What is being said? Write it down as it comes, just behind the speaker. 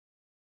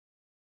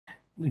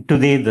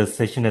Today, the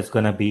session is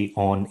going to be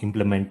on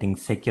implementing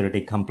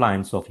security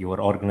compliance of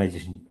your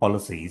organization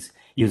policies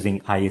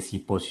using ISE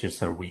Posture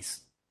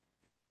Service.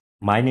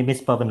 My name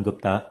is Pavan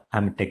Gupta.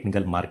 I'm a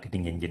technical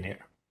marketing engineer.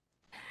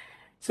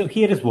 So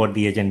here is what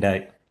the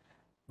agenda.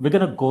 We're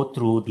going to go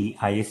through the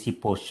ISE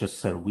Posture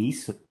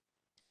Service,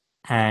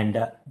 and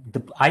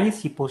the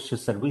ISE Posture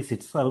Service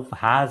itself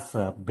has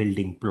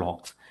building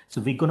blocks.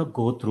 So we're going to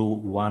go through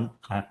one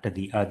after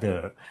the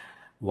other,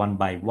 one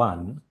by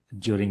one,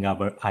 during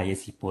our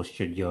ISE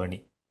Posture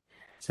journey.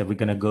 So we're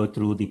going to go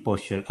through the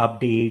posture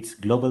updates,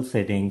 global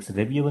settings,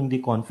 reviewing the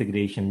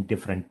configuration,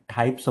 different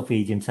types of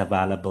agents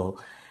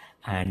available,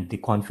 and the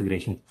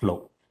configuration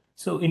flow.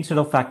 So instead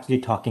of actually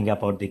talking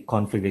about the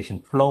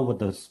configuration flow with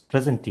those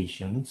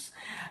presentations,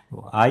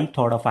 I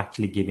thought of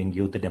actually giving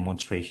you the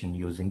demonstration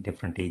using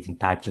different agent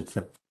types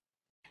itself.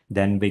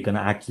 Then we're going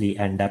to actually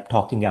end up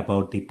talking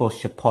about the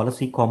posture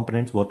policy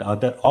components, what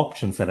other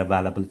options are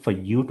available for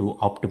you to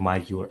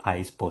optimize your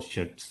ICE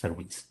posture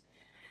service.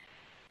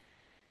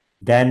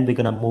 Then we're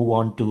going to move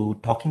on to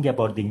talking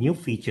about the new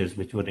features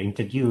which were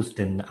introduced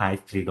in ICE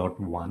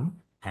 3.1,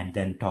 and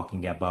then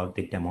talking about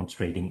the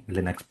demonstrating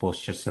Linux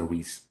posture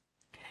service.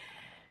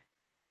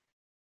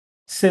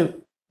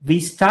 So we're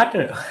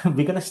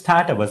going to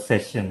start our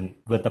session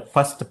with the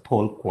first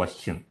poll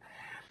question.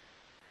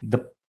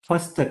 The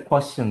first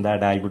question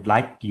that I would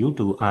like you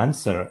to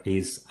answer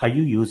is, are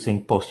you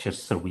using posture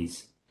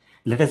service?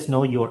 Let us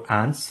know your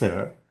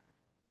answer.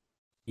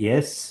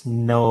 Yes,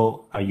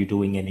 no, are you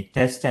doing any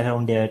test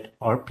around it,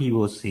 or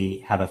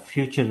POC, have a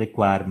future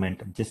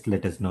requirement? Just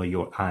let us know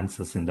your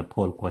answers in the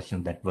poll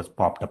question that was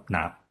popped up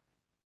now.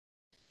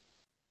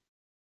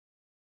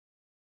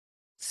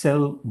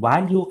 So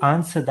while you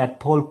answer that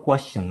poll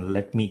question,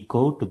 let me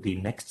go to the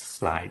next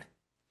slide.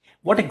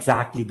 What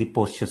exactly the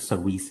posture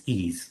service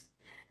is?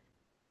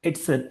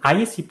 It's an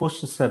ISE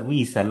posture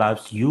service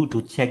allows you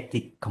to check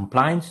the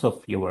compliance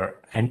of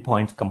your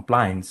endpoint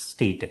compliance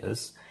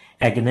status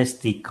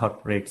against the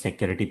corporate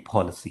security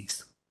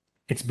policies.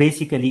 It's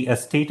basically a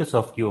status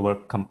of your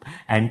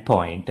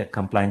endpoint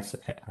compliance,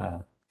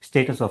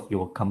 status of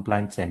your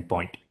compliance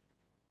endpoint.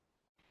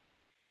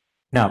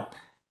 Now,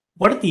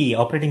 what are the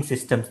operating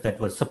systems that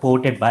were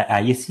supported by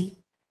ISE?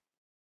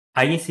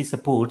 ISE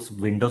supports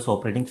Windows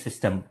operating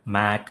system,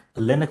 Mac,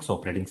 Linux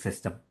operating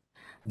system.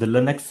 The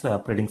Linux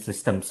operating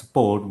system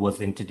support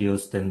was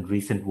introduced in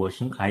recent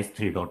version ISE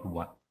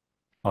 3.1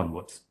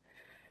 onwards.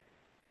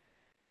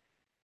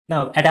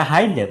 Now, at a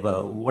high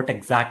level, what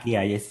exactly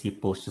ISE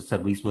posture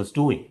service was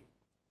doing?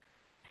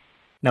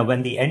 Now,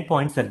 when the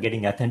endpoints are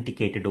getting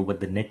authenticated over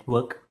the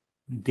network,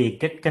 they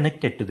get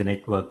connected to the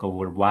network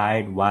over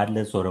wired,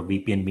 wireless, or a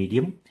VPN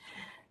medium,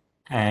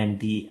 and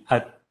the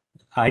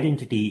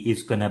identity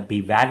is going to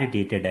be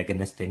validated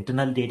against the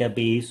internal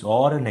database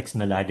or an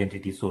external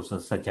identity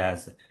sources such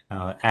as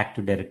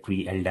Active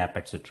Directory, LDAP,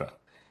 etc.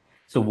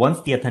 So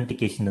once the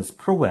authentication is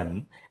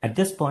proven, at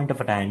this point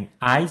of a time,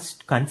 ICE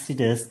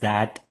considers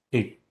that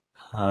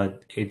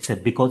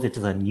because it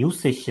is a new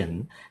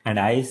session and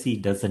ISE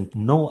doesn't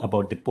know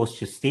about the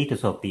posture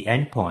status of the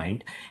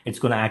endpoint, it's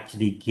going to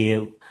actually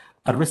give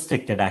a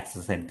restricted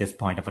access at this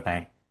point of a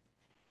time,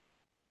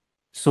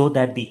 so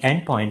that the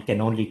endpoint can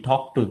only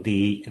talk to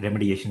the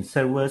remediation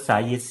servers,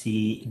 ISE,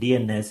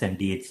 DNS, and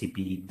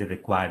DHCP, the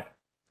required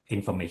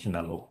information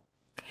alone.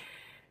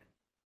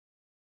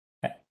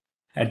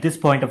 At this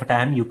point of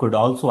time, you could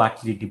also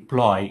actually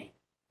deploy,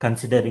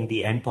 considering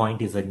the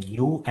endpoint is a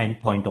new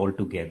endpoint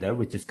altogether,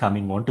 which is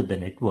coming onto the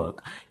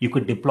network, you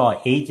could deploy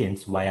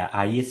agents via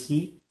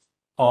ISE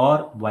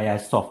or via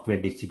software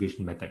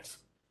distribution methods.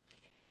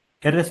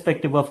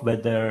 Irrespective of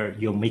whether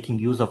you're making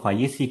use of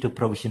ISE to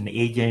provision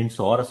agents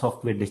or a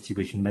software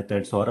distribution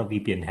methods or a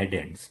VPN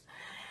headends,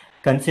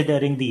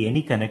 considering the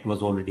AnyConnect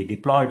was already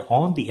deployed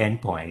on the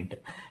endpoint,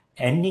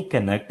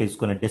 AnyConnect is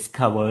going to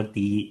discover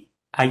the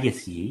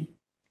ISE,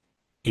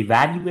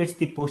 evaluates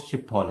the posture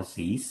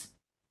policies,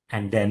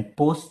 and then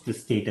posts the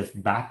status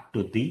back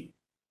to the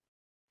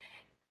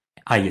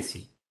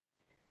ISE.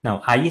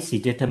 Now, ISE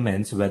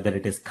determines whether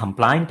it is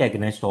compliant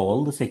against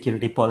all the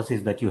security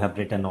policies that you have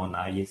written on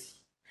ISE,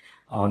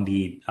 on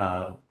the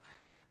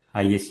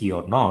ISE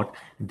or not.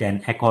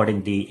 Then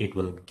accordingly, it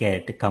will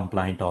get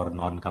compliant or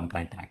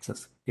non-compliant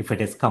access. If it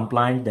is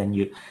compliant, then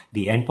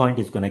the endpoint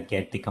is going to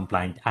get the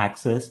compliant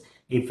access.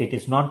 If it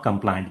is not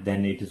compliant,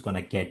 then it is going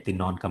to get the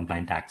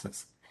non-compliant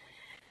access.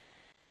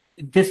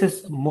 This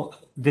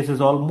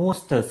is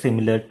almost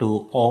similar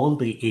to all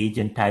the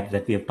agent types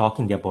that we are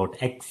talking about,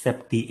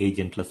 except the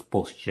agentless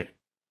posture.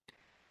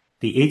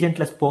 The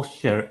agentless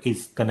posture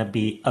is going to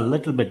be a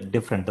little bit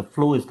different. The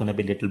flow is going to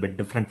be a little bit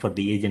different for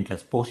the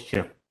agentless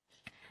posture,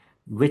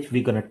 which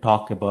we're going to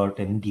talk about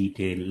in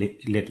detail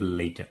little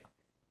later.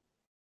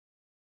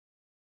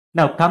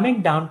 Now,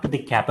 coming down to the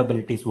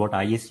capabilities what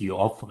ISE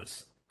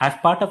offers. As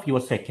part of your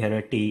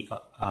security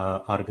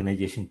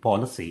organization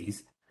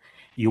policies,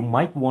 you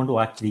might want to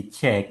actually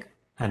check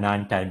an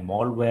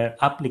anti-malware,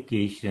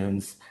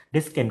 applications,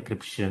 disk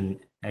encryption,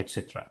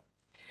 etc.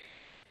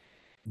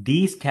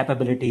 These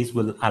capabilities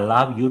will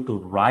allow you to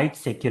write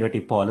security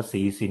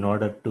policies in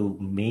order to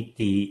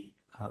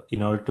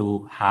in order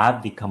to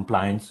have the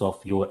compliance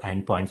of your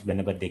endpoints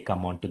whenever they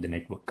come onto the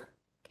network.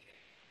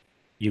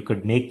 You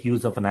could make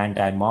use of an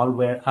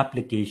anti-malware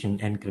application,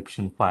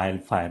 encryption file,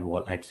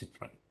 firewall,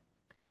 etc.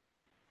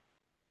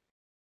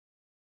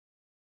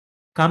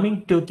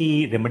 Coming to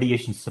the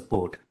remediation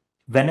support,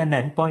 when an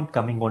endpoint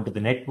coming onto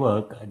the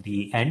network,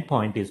 the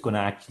endpoint is going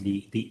to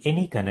actually, the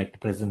AnyConnect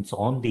presence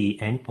on the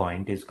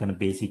endpoint is going to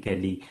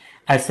basically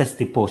assess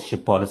the posture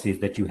policies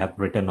that you have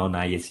written on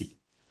ISE.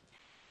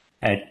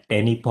 At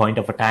any point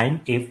of a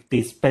time, if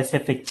the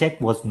specific check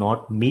was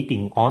not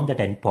meeting on that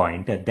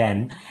endpoint,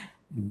 then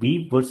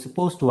we were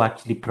supposed to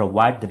actually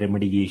provide the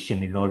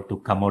remediation in order to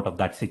come out of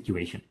that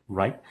situation,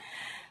 right?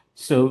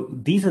 So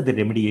these are the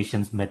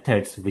remediations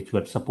methods which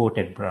were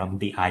supported from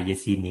the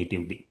ISE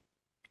natively.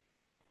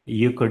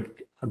 You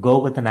could go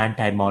with an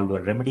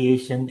anti-malware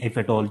remediation if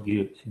at all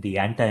the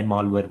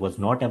anti-malware was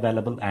not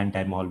available,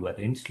 anti-malware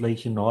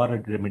installation or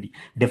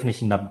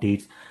definition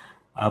updates,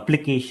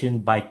 application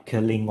by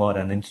killing or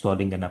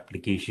uninstalling an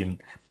application,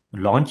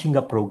 launching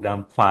a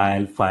program,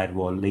 file,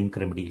 firewall, link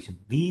remediation.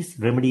 These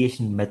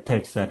remediation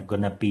methods are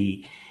going to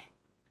be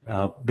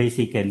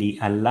basically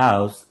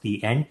allows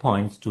the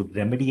endpoints to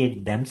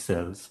remediate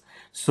themselves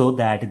so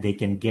that they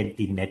can get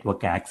the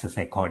network access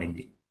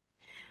accordingly.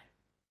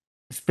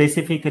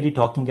 Specifically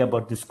talking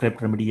about the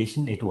script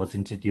remediation, it was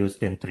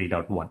introduced in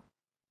 3.1.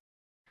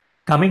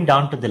 Coming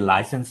down to the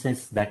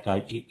licenses that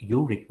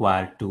you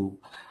require to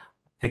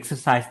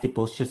exercise the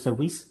posture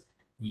service,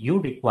 you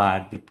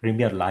require the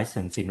Premier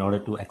license in order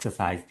to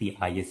exercise the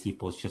ISE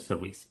posture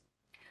service.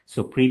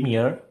 So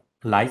Premier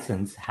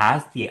license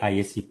has the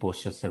ISE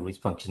posture service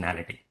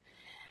functionality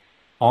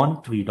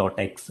on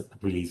 3.x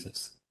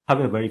releases.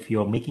 However, if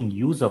you're making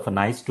use of an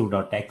ISE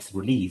 2.x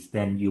release,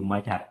 then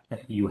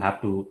you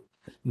have to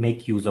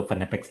make use of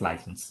an Apex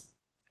license.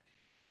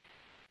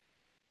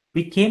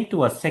 We came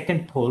to a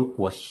second poll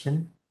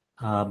question.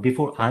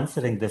 Before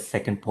answering this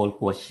second poll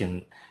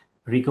question,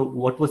 Rico,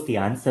 what was the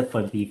answer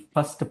for the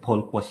first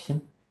poll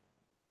question?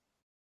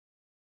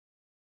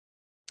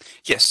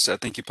 Yes,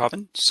 thank you,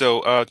 Pavan.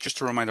 So just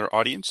to remind our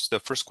audience, the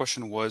first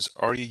question was,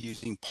 are you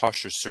using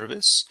posture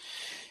service?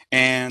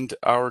 And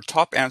our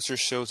top answer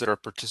shows that our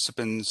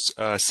participants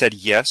said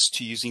yes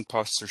to using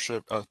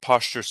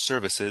posture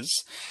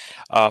services.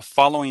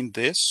 Following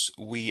this,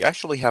 we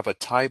actually have a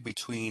tie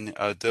between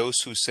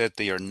those who said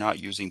they are not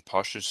using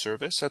posture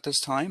service at this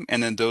time,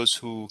 and then those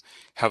who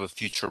have a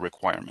future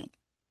requirement.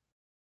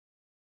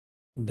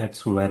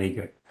 That's very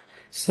good.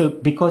 So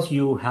because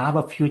you have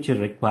a future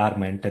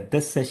requirement,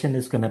 this session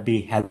is going to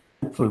be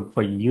helpful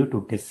for you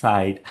to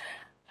decide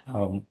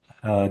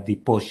the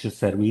posture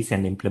service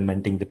and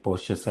implementing the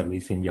posture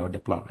service in your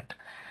deployment.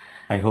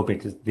 I hope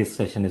this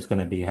session is going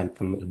to be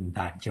helpful in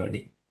that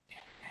journey.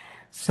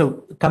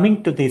 So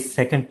coming to the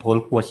second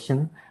poll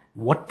question,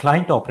 what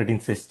client operating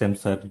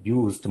systems are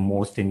used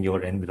most in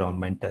your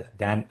environment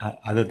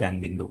other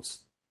than Windows?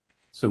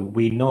 So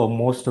we know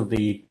most of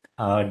the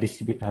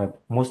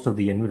most of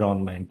the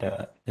environment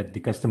that the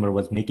customer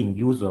was making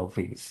use of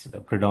is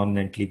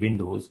predominantly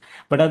Windows.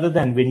 But other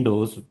than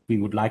Windows, we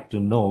would like to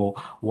know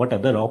what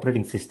other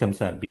operating systems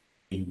are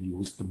being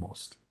used the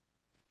most.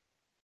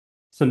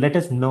 So let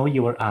us know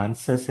your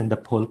answers in the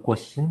poll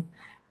question.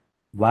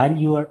 While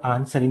you are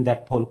answering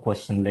that poll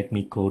question, let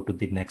me go to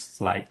the next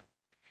slide.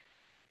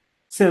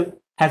 So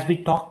as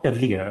we talked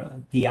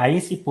earlier, the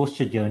ISE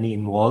posture journey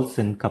involves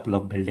in a couple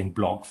of building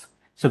blocks.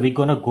 So we're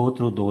going to go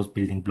through those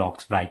building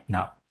blocks right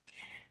now.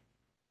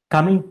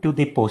 Coming to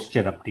the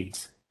posture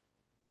updates.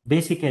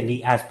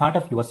 Basically, as part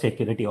of your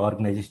security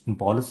organization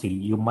policy,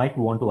 you might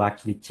want to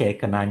actually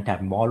check an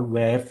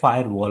anti-malware,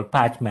 firewall,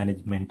 patch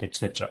management,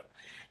 etc.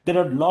 There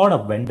are a lot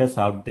of vendors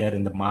out there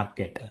in the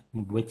market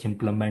which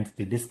implements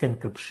the disk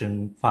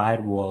encryption,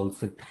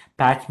 firewalls,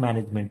 patch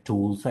management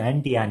tools,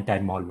 and the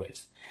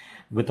anti-malwares.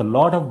 With a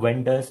lot of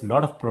vendors, a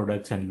lot of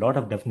products, and a lot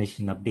of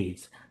definition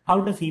updates,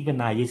 how does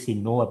even ISE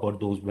know about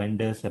those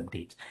vendors'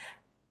 updates?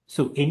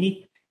 So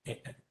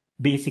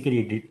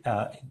basically,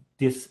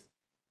 this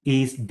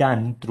is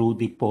done through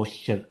the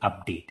posture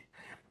update.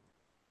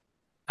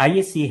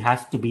 ISE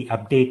has to be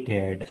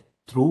updated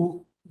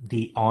through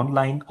the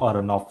online or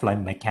an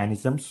offline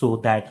mechanism so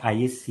that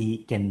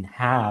ISE can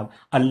have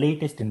a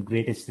latest and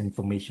greatest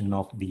information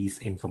of these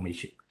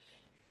information.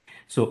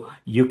 So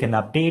you can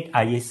update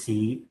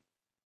ISE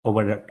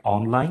over an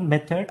online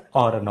method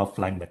or an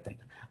offline method.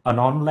 An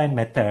online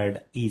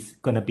method is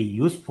going to be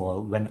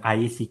useful when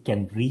ISE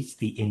can reach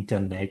the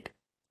internet,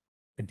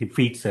 the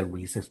feed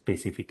services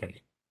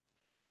specifically.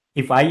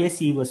 If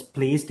ISE was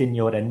placed in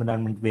your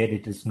environment where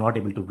it is not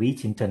able to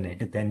reach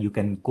internet, then you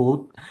can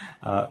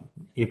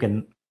you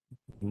can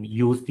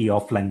use the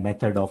offline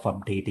method of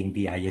updating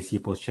the ISE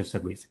posture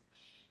service.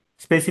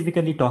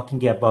 Specifically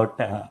talking about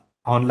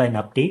online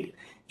update,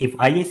 if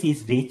ISE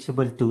is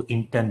reachable to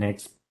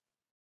internet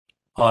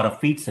or a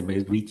feed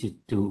service reach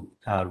it to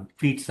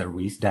feed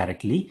service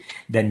directly,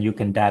 then you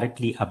can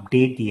directly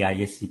update the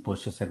ISE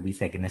posture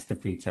service against the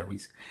feed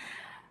service.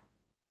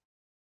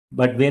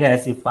 But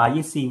whereas if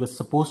ISE was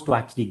supposed to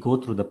actually go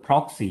through the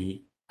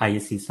proxy,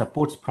 ISE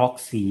supports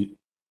proxy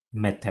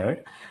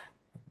method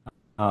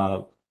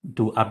to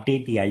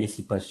update the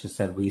ISE purchase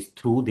service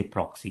through the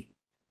proxy.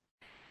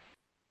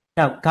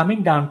 Now,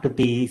 coming down to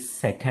the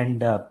second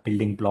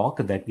building block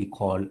that we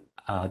call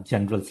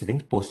general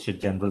settings, posture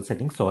general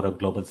settings or a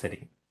global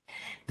setting.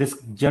 These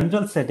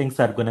general settings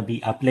are going to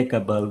be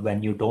applicable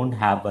when you don't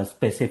have a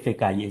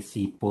specific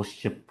ISE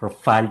posture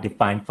profile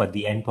defined for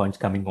the endpoints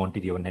coming onto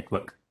your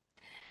network.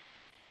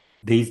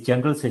 These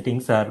general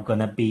settings are going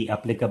to be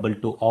applicable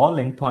to all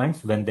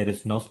endpoints when there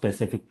is no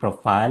specific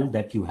profile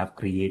that you have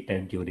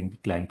created during the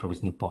client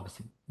provisioning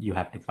policy you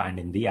have defined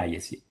in the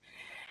ISE.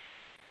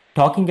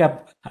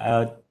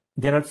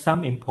 There are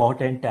some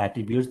important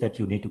attributes that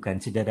you need to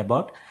consider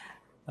about.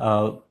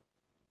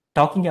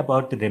 Talking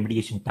about the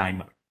remediation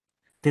timer.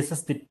 This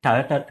is the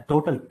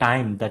total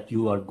time that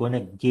you are going to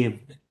give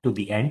to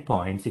the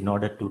endpoints in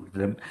order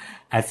to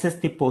assess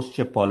the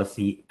posture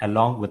policy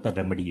along with the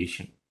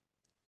remediation.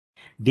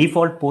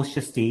 Default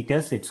posture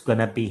status, it's going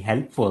to be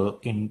helpful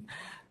in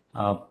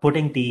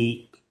putting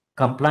the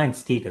compliance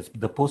status,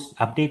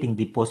 updating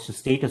the posture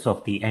status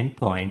of the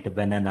endpoint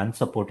when an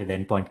unsupported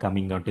endpoint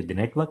coming onto the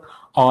network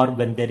or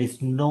when there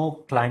is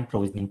no client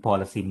provisioning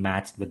policy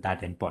matched with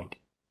that endpoint.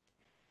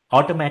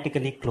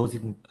 Automatically close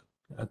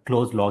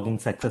login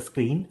success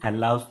screen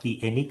allows the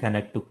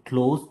AnyConnect to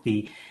close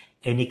the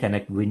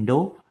AnyConnect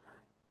window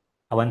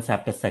once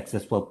after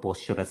successful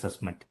posture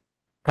assessment.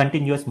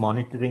 Continuous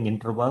monitoring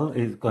interval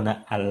is going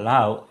to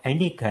allow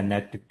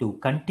AnyConnect to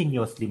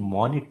continuously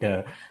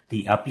monitor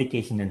the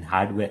application and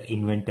hardware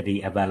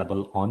inventory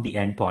available on the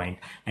endpoint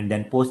and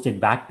then post it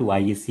back to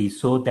ISE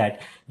so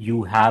that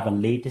you have a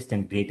latest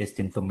and greatest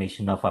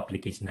information of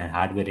application and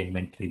hardware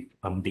inventory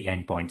from the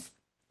endpoints.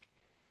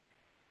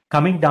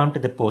 Coming down to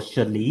the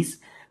posture lease,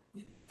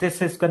 this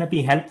is going to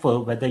be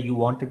helpful whether you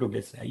wanted to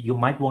decide, you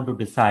might want to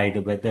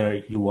decide whether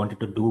you wanted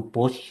to do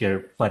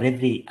posture for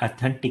every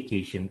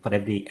authentication, for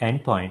every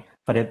endpoint,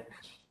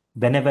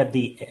 whenever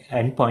the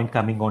endpoint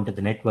coming onto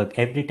the network,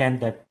 every time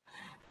that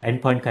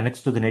endpoint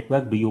connects to the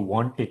network, do you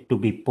want it to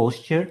be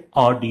postured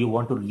or do you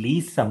want to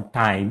lease some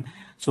time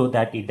so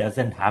that it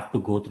doesn't have to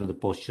go through the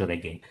posture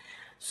again?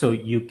 So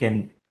you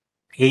can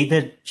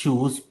either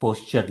choose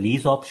posture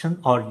lease option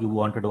or you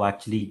wanted to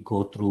actually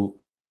go through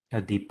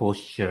the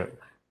posture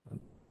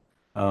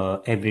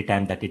every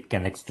time that it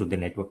connects to the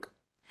network.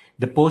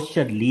 The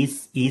posture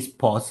lease is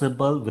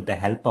possible with the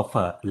help of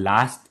a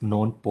last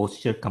known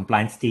posture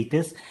compliance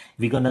status.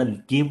 We're going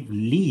to give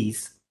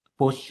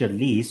posture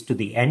lease to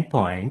the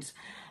endpoints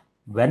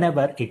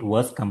whenever it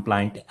was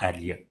compliant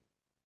earlier.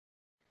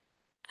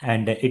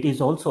 And it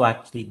is also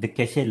actually the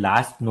cache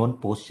last known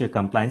posture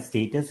compliance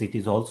status. It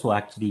is also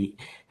actually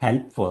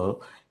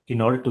helpful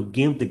in order to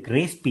give the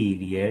grace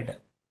period,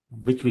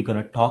 which we're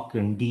going to talk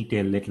in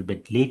detail a little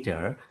bit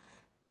later,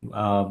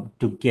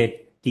 to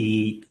get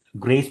the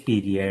grace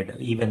period,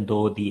 even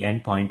though the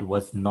endpoint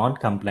was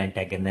non-compliant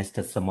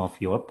against some of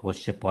your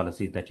posture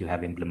policies that you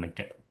have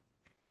implemented.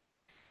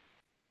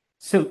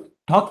 So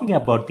talking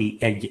about the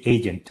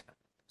agent.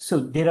 So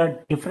there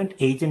are different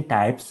agent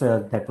types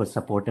that were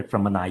supported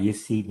from an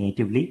ISC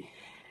natively.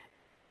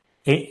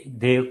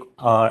 There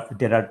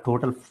are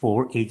total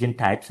 4 agent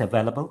types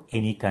available: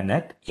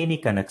 AnyConnect,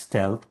 AnyConnect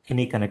Stealth,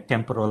 AnyConnect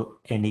Temporal,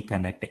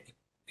 AnyConnect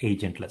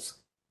Agentless,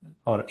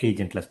 or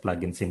Agentless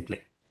plugin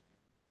simply.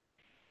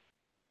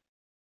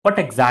 What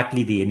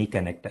exactly the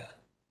AnyConnect?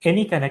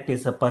 AnyConnect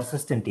is a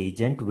persistent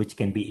agent which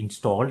can be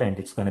installed and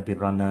it's going to be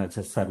run as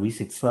a service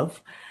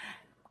itself.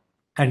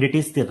 And it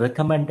is the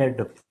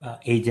recommended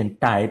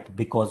agent type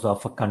because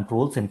of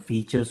controls and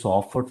features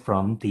offered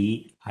from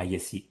the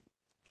ISE.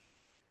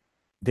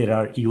 There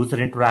are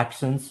user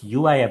interactions,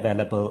 UI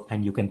available,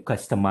 and you can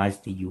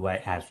customize the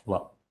UI as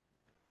well.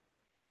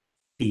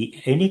 The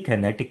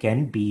AnyConnect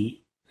can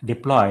be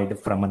deployed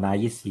from an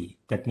ISE.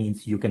 That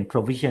means you can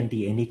provision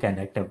the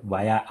AnyConnect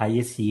via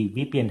ISE,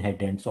 VPN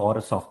headends, or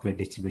software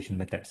distribution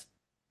methods.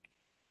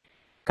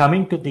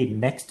 Coming to the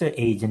next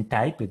agent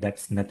type,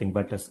 that's nothing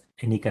but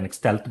AnyConnect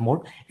Stealth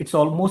mode. It's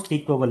almost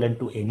equivalent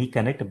to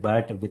AnyConnect,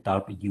 but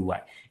without UI.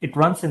 It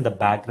runs in the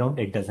background.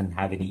 It doesn't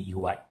have any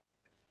UI.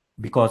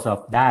 Because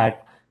of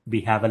that,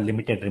 we have a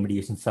limited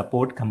remediation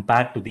support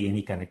compared to the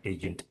AnyConnect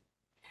agent.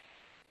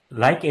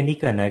 Like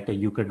AnyConnect,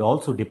 you could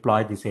also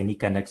deploy this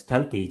AnyConnect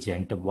Stealth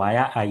agent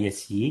via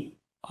ISE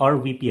or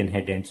VPN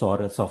headends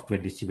or software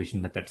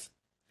distribution methods.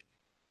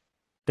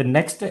 The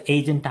next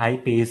agent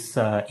type is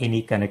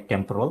AnyConnect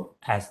Temporal.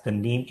 As the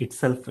name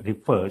itself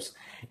refers,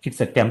 it's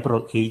a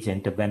temporal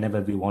agent whenever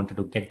we wanted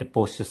to get the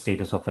posture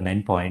status of an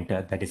endpoint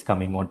that is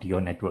coming onto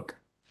your network.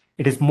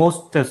 It is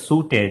most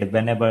suited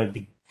whenever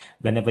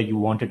you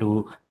wanted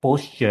to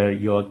posture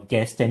your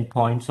guest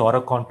endpoints or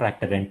a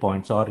contractor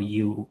endpoints, or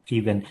you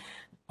even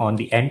on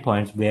the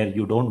endpoints where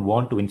you don't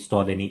want to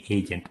install any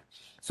agent.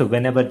 So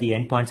whenever the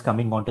endpoints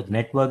coming onto the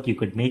network, you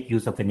could make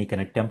use of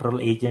AnyConnect Temporal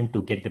agent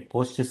to get the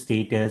posture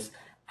status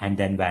and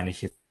then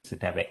vanishes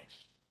it away.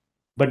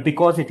 But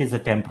because it is a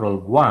temporal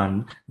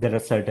one, there are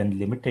certain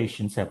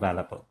limitations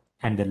available.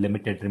 and the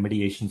limited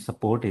remediation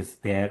support is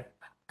there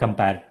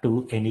compared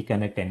to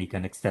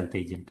AnyConnect Stealth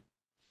Agent.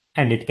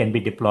 And it can be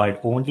deployed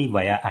only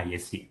via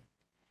ISE.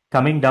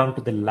 Coming down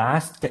to the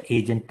last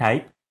agent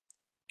type,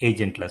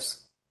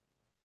 agentless.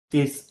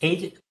 This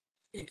agent,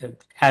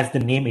 as the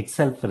name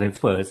itself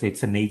refers,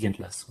 it's an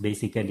agentless.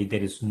 Basically,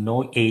 there is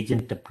no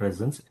agent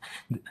presence.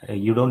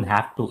 You don't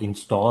have to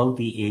install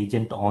the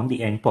agent on the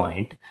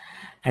endpoint.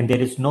 And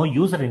there is no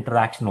user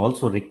interaction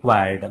also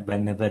required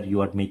whenever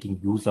you are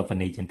making use of an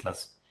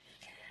agentless.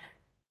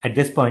 At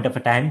this point of a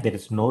time, there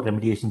is no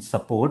remediation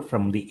support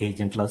from the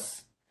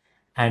agentless.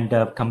 And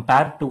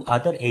compared to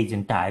other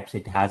agent types,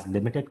 it has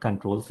limited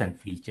controls and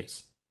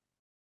features.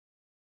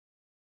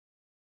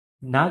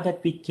 Now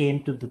that we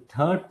came to the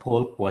third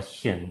poll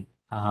question,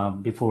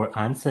 before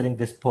answering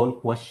this poll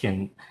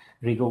question,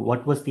 Rigo,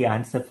 what was the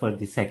answer for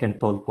the second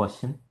poll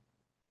question?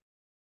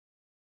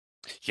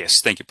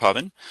 Yes, thank you,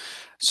 Pavan.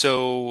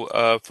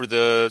 So for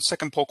the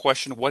second poll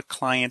question, what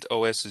client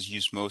OS is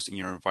used most in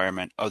your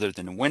environment other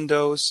than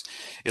Windows?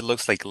 It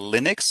looks like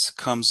Linux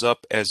comes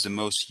up as the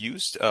most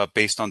used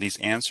based on these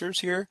answers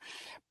here,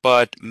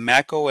 but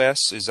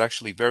macOS is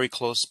actually very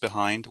close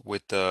behind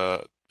with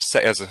the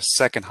as a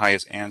second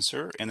highest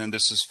answer, and then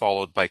this is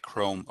followed by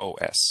Chrome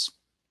OS.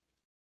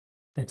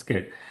 That's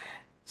good.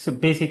 So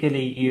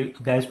basically, you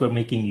guys were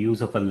making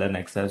use of a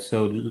Linux.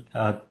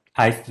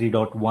 ICE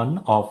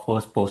 3.1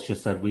 offers posture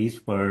service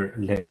for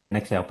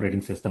Linux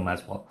operating system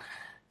as well.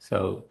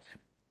 So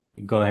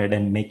go ahead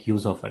and make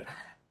use of it.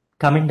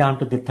 Coming down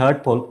to the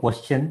third poll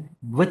question,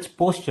 which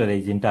posture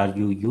agent are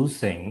you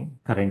using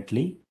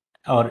currently?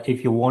 Or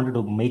if you wanted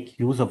to make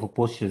use of a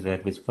posture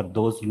service for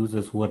those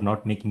users who are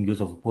not making use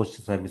of a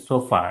posture service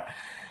so far,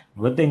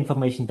 with the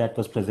information that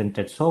was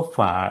presented so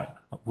far,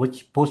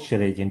 which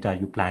posture agent are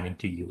you planning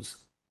to use?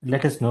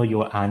 Let us know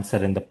your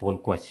answer in the poll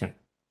question.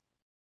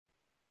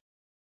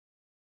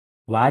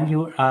 While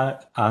you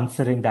are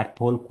answering that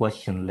poll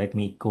question, let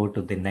me go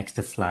to the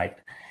next slide.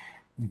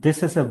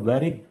 This is a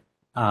very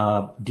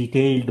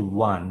detailed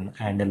one,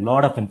 and a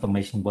lot of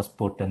information was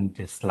put in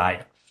this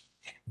slide.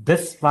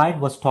 This slide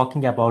was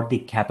talking about the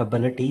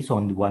capabilities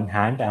on the one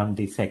hand, and on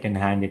the second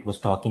hand, it was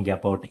talking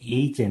about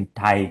agent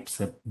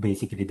types,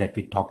 basically, that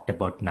we talked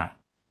about now.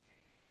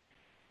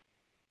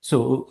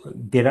 So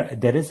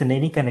there is an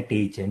AnyConnect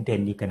agent,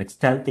 AnyConnect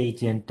Stealth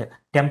agent,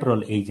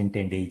 Temporal agent,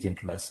 and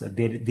Agentless.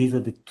 These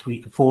are the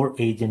four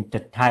agent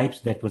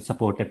types that were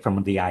supported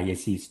from the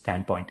ISE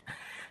standpoint.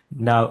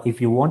 Now, if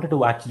you wanted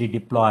to actually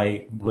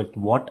deploy with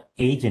what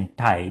agent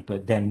type,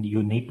 then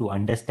you need to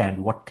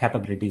understand what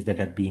capabilities that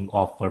are being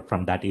offered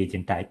from that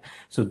agent type.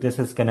 So this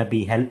is going to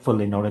be helpful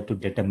in order to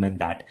determine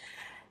that.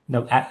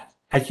 Now,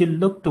 as you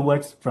look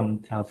towards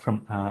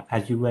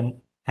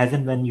as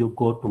and when you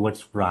go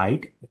towards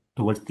right,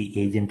 towards the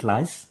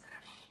agentless,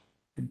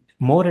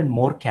 more and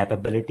more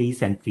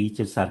capabilities and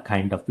features are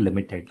kind of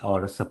limited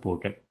or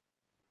supported.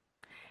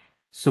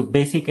 So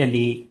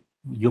basically,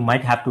 you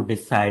might have to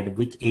decide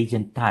which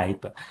agent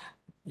type.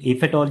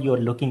 If at all you're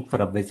looking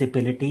for a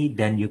visibility,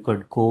 then you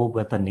could go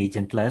with an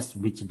agentless,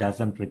 which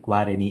doesn't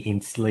require any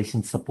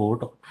installation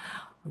support,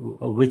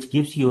 which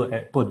gives you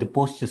the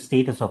posture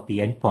status of the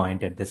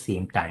endpoint at the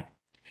same time.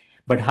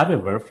 But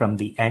however, from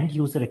the end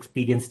user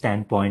experience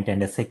standpoint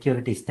and a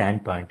security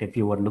standpoint, if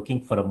you are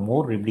looking for a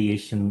more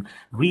remediation,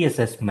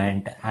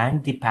 reassessment,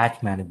 and the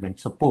patch management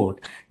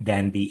support,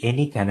 then the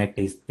AnyConnect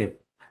is the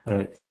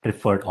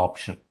preferred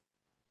option.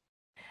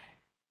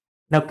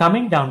 Now,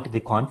 coming down to the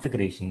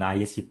configuration,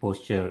 ISE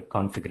posture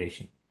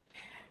configuration.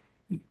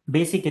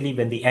 Basically,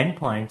 when the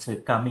endpoints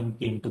are coming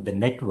into the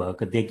network,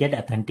 they get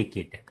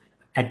authenticated.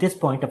 At this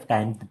point of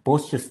time, the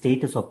posture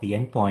status of the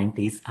endpoint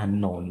is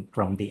unknown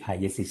from the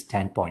ISE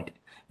standpoint.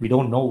 We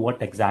don't know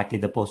what exactly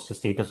the posture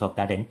status of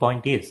that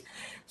endpoint is.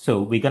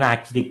 So we're going to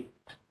actually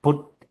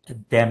put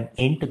them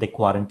into the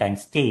quarantine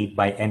state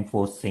by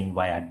enforcing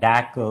via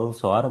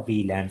DACLs or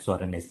VLANs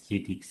or an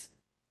SGTs.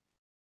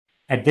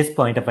 At this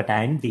point of a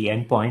time, the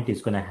endpoint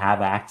is going to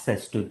have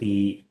access to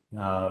the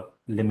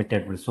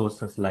limited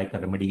resources like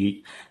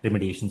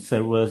remediation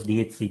servers,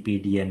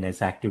 DHCP,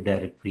 DNS, Active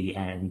Directory,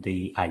 and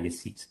the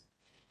ISCs,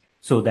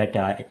 so that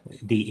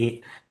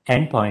the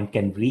endpoint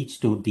can reach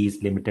to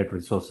these limited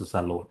resources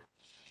alone.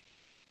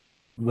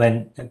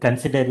 When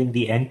considering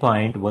the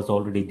endpoint was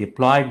already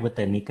deployed with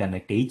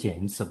AnyConnect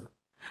agents,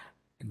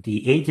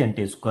 the agent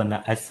is going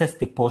to assess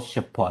the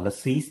posture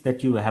policies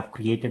that you have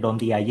created on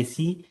the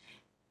ISE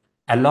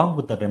along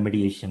with the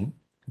remediation.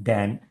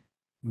 Then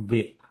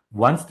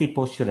once the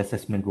posture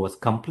assessment was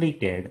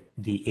completed,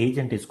 the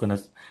agent is going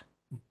to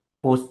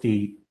post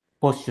the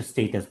posture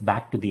status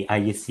back to the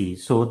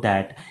ISE so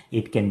that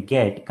it can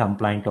get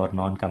compliant or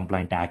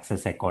non-compliant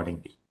access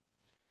accordingly.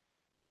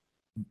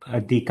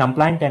 The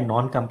compliant and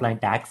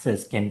non-compliant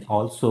access can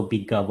also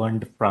be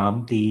governed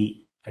from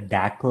the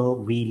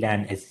DACL,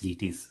 VLAN,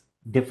 SGTs,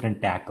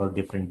 different DACL,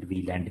 different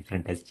VLAN,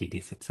 different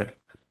SGTs, etc.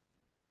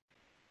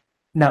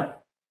 Now,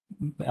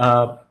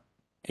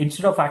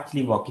 instead of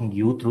actually walking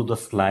you through the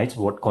slides,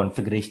 what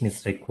configuration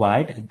is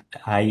required,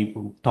 I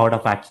thought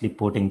of actually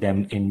putting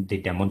them in the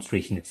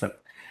demonstration itself.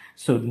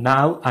 So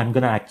now I'm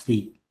going to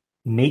actually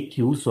make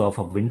use of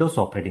a Windows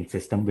operating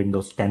system,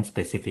 Windows 10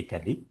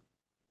 specifically.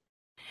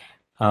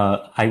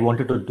 I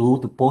wanted to do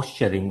the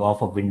posturing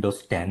of a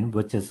Windows 10,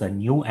 which is a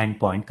new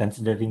endpoint,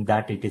 considering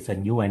that it is a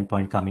new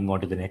endpoint coming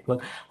onto the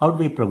network. How do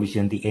we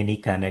provision the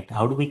AnyConnect?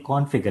 How do we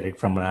configure it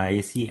from an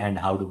ISE? And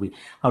how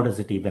does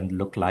it even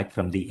look like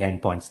from the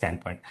endpoint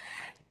standpoint?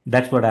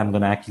 That's what I'm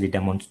going to actually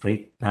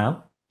demonstrate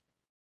now.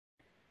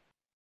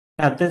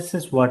 Now, this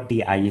is what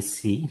the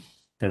ISE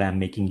that I'm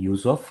making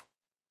use of.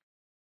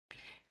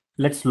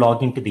 Let's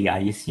log into the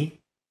ISE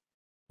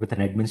with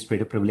an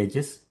administrative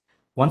privileges.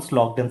 Once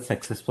logged in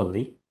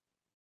successfully,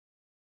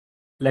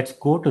 let's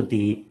go to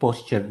the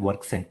posture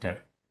work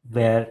center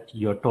where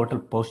your total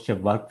posture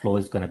workflow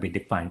is going to be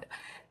defined.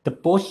 The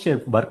posture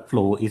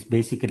workflow is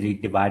basically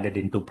divided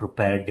into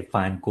prepare,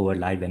 define, go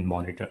live, and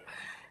monitor.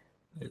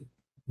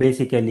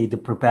 Basically, the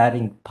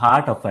preparing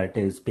part of it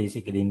is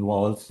basically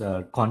involves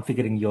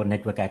configuring your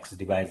network access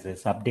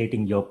devices,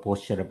 updating your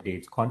posture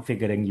updates,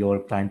 configuring your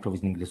client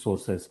provisioning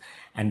resources,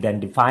 and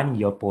then defining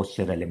your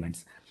posture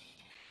elements.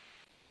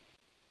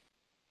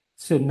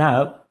 So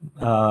now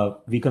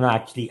we're going to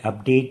actually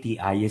update the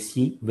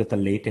ISE with the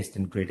latest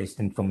and greatest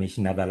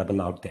information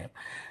available out there.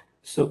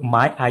 So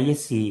my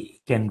ISE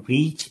can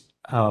reach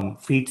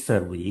feed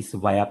service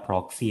via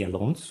proxy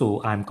alone.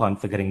 So I'm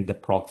configuring the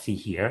proxy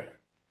here.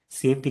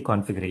 Save the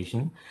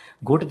configuration.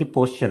 Go to the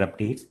posture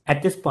updates.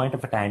 At this point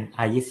of a time,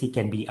 ISE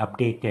can be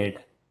updated.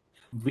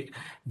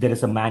 There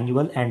is a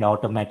manual and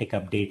automatic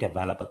update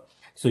available.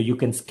 So you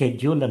can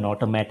schedule an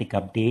automatic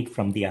update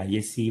from the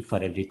ISE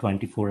for every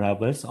 24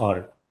 hours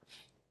or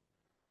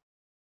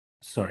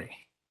sorry.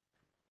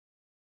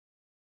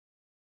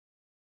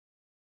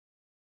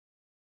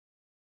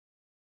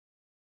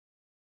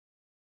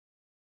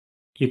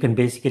 You can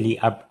basically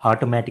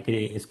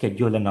automatically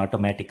schedule an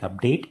automatic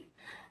update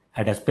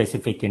at a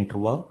specific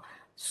interval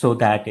so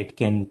that it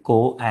can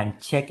go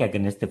and check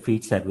against the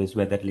feed service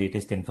whether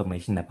latest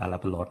information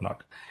available or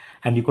not.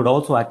 And you could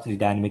also actually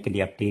dynamically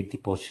update the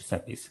posture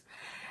service.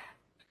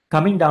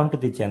 Coming down to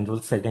the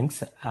general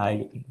settings,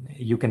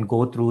 you can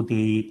go through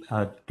the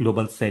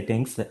global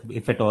settings.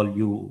 If at all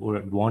you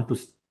would want to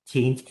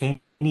change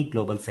any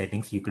global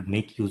settings, you could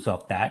make use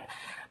of that.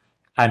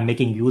 I'm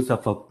making use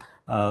of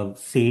a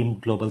same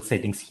global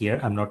settings here.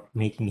 I'm not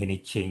making any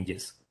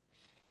changes.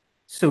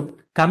 So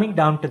coming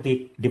down to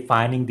the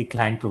defining the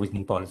client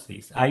provisioning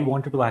policies, I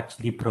wanted to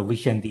actually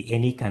provision the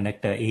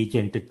AnyConnect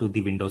agent to the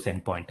Windows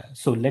endpoint.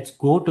 So let's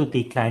go to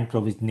the client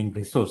provisioning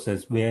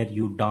resources where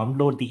you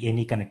download the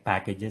AnyConnect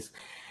packages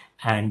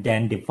and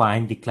then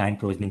define the client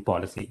provisioning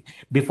policy.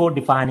 Before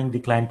defining the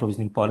client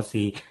provisioning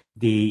policy,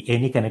 the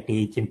AnyConnect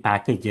agent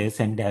packages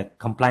and the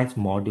compliance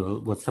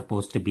module was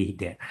supposed to be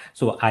there.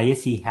 So my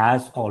ISE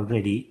has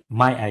already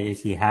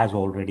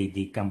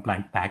the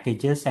compliant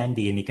packages and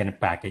the AnyConnect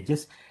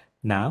packages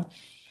now.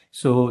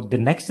 So the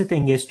next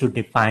thing is to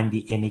define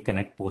the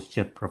AnyConnect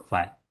posture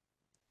profile.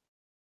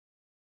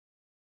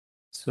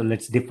 So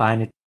let's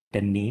define it a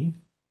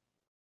name.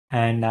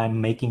 And I'm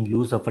making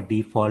use of a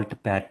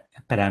default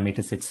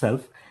parameters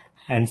itself.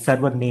 And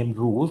server name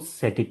rules,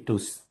 set it to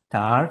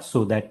star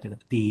so that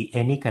the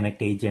AnyConnect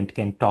agent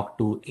can talk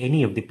to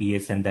any of the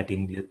PSN that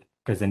is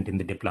present in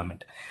the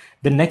deployment.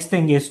 The next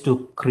thing is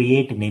to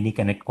create an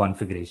AnyConnect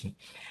configuration.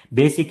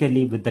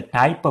 Basically, with the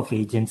type of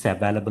agents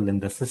available in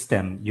the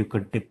system, you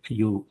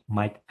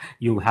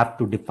have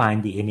to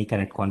define the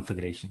AnyConnect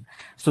configuration.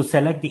 So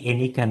select the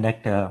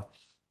AnyConnect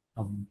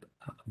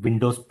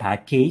Windows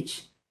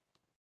package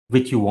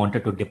which you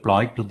wanted to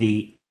deploy to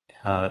the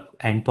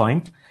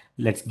endpoint.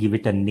 Let's give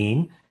it a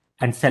name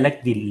and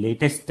select the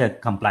latest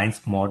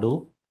compliance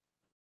model.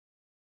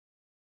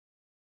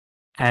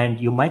 And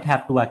you might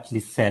have to actually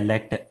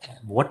select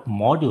what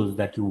modules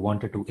that you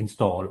wanted to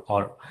install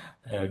or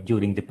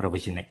during the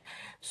provisioning.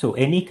 So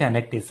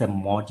AnyConnect is a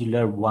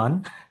modular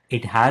one.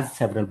 It has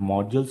several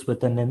modules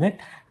within it.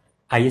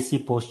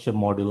 ISC posture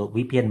module,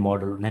 VPN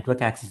module,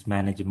 network access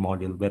manager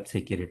module, web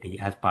security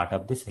as part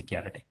of the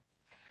security.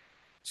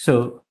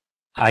 So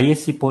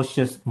ISC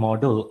postures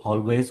model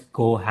always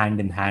go hand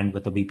in hand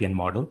with the VPN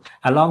model.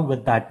 Along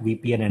with that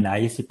VPN and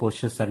ISC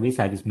posture service,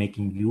 I was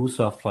making use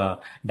of a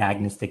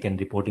diagnostic and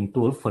reporting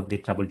tool for the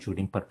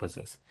troubleshooting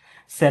purposes.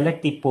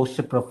 Select the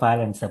posture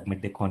profile and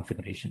submit the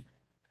configuration.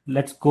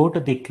 Let's go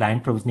to the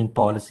client provisioning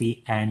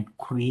policy and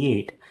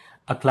create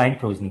a client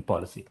provisioning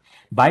policy.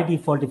 By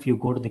default, if you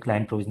go to the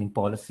client provisioning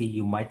policy,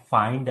 you might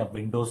find a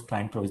Windows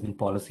client provisioning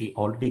policy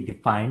already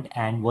defined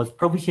and was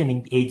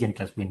provisioning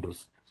agentless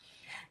Windows.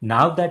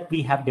 Now that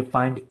we have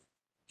defined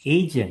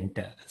agent,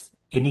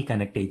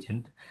 AnyConnect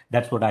agent,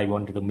 that's what I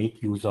wanted to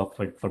make use of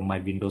it for my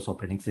Windows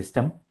operating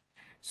system.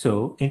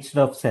 So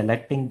instead of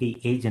selecting the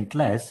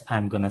agentless,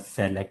 I'm going to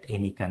select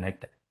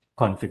AnyConnect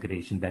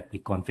configuration that we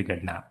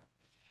configured now.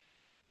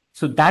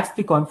 So that's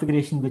the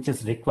configuration which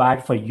is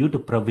required for you to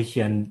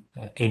provision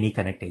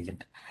AnyConnect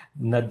agent.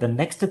 Now, the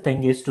next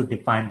thing is to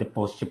define the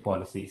posture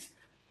policies.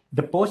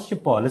 The posture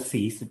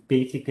policies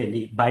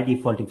basically by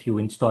default, if you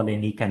install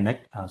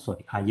AnyConnect,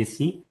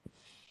 ISC,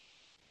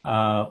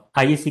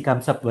 ISE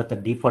comes up with the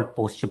default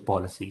posture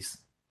policies.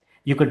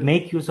 You could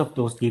make use of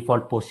those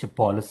default posture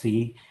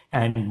policy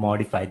and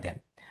modify them.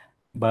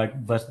 But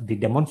for the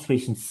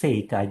demonstration's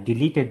sake, I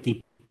deleted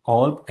the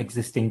all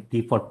existing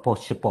default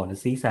posture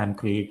policies I'm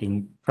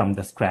creating from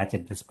the scratch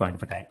at this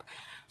point of time.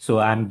 So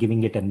I'm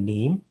giving it a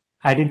name.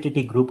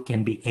 Identity group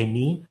can be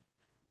any.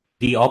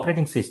 The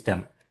operating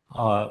system,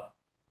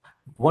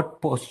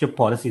 what posture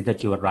policy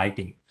that you are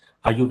writing?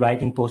 Are you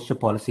writing posture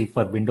policy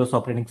for Windows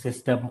operating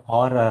system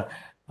or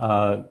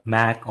a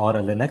Mac or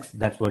a Linux?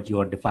 That's what you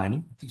are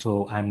defining.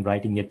 So I'm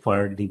writing it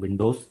for the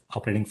Windows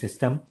operating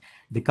system.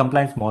 The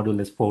compliance module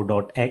is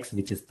 4.x,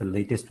 which is the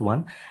latest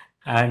one.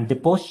 And the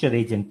posture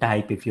agent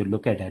type, if you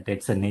look at it,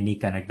 it's an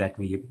AnyConnect that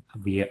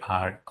we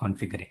are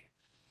configuring.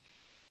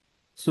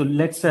 So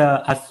let's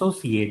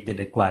associate the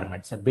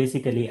requirements. So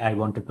basically, I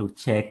wanted to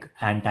check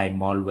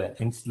anti-malware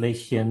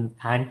installation,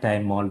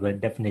 anti-malware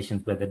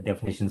definitions, whether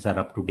definitions are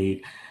up to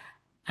date,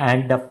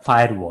 and the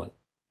firewall,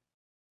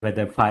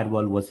 whether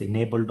firewall was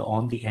enabled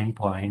on the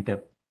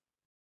endpoint.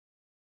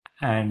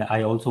 And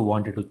I also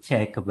wanted to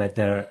check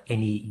whether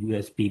any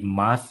USB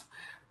mass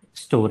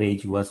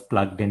storage was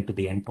plugged into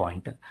the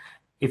endpoint.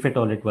 If at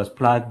all it was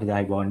plugged,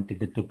 I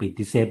wanted it to be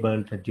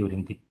disabled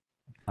during the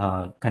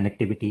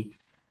connectivity.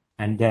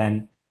 And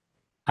then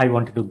I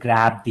wanted to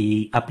grab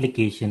the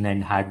application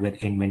and hardware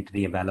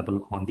inventory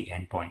available on the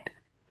endpoint.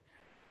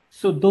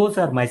 So those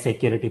are my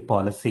security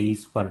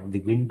policies for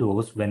the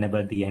Windows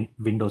whenever the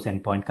Windows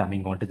endpoint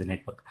coming onto the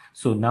network.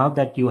 So now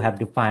that you have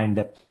defined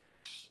the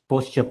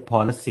posture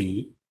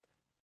policy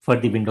for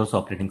the Windows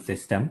operating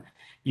system,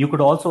 you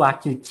could also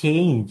actually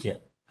change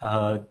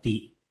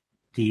the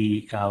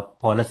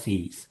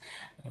policies.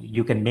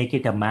 You can make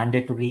it a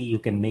mandatory, you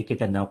can make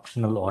it an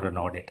optional or an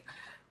audit.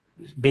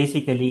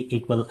 Basically,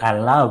 it will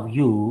allow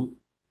you,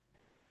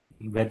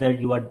 whether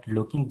you are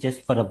looking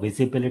just for a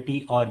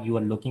visibility or you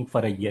are looking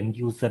for a end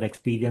user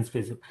experience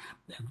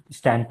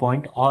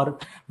standpoint, or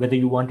whether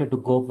you wanted to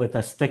go with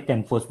a strict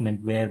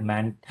enforcement where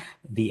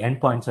the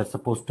endpoints are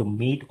supposed to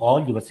meet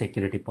all your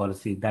security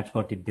policies. That's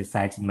what it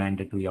decides,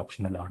 mandatory,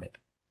 optional, audit.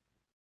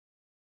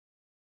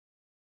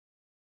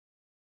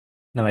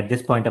 Now, at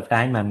this point of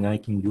time, I'm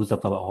making use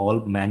of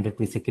all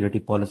mandatory security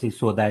policies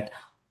so that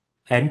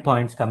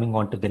endpoints coming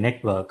onto the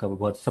network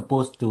were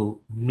supposed to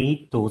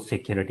meet those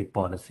security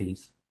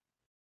policies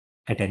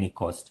at any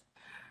cost.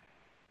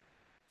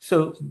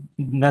 So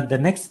now the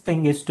next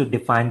thing is to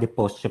define the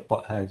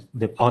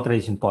the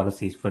authorization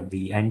policies for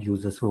the end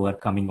users who are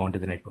coming onto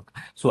the network.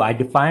 So I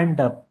defined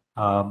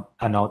a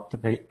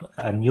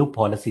new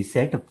policy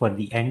set for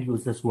the end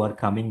users who are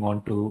coming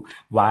onto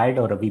wired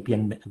or a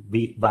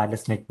VPN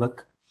wireless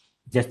network.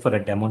 Just for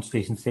a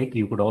demonstration sake,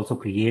 you could also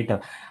create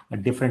a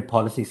different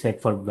policy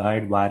set for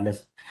wired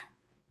wireless.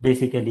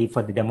 Basically,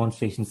 for the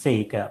demonstration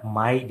sake,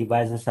 my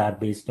devices are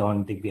based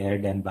on the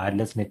wired and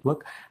wireless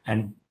network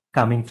and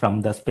coming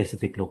from the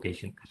specific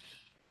location.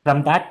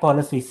 From that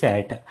policy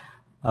set,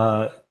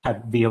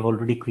 we have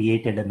already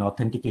created an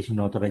authentication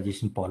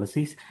authorization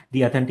policies.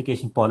 The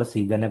authentication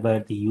policy, whenever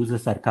the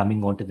users are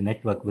coming onto the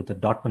network with the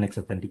 .1x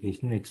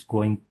authentication, it's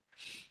going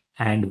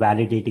and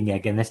validating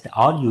against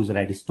all user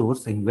ID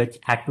stores in which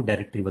Active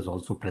Directory was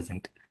also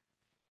present.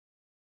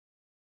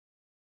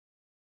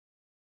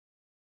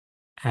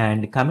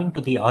 And coming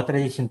to the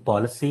authorization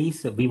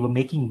policies, we were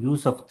making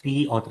use of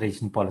 3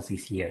 authorization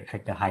policies here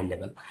at the high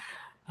level.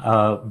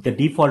 The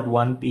default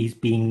one is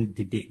being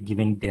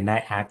giving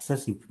deny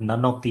access. If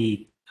none of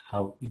the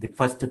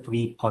first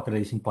 3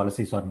 authorization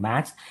policies are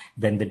matched,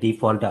 then the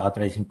default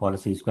authorization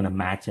policy is going to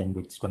match and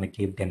it's going to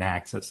give deny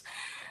access.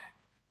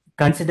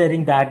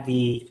 Considering that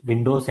the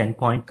Windows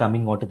endpoint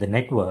coming onto the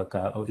network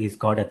is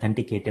got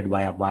authenticated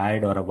via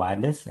wired or a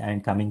wireless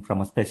and coming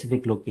from a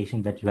specific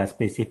location that you have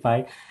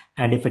specified,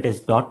 and if it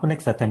is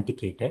 .1x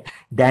authenticated,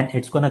 then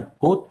it's going to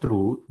go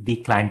through the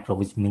client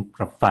provisioning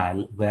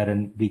profile,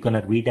 wherein we're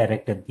going to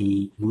redirect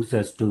the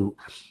users to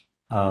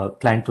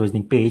client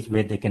provisioning page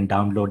where they can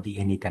download the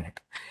AnyConnect.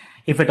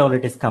 If at all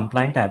it is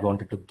compliant, I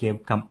wanted to give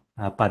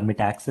permit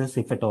access.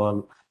 If at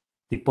all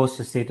the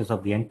posture status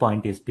of the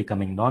endpoint is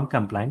becoming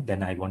non-compliant,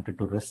 then I wanted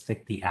to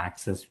restrict the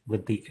access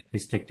with the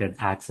restricted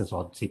access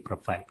or C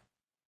profile.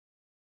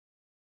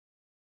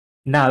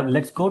 Now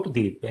let's go to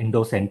the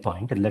Windows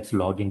endpoint and let's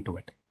log into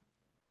it.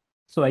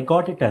 So I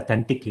got it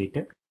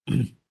authenticated.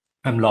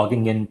 I'm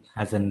logging in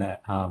as an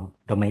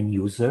domain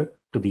user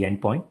to the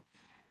endpoint.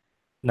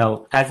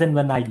 Now, as and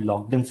when I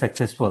logged in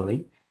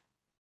successfully,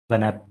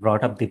 when I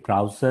brought up the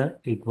browser,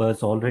 it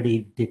was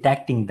already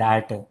detecting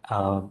that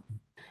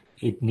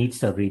it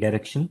needs a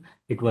redirection.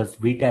 It was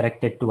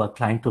redirected to a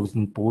client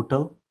provisioning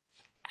portal.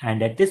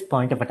 And at this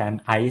point of a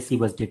time, ISE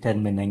was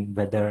determining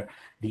whether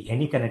the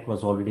AnyConnect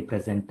was already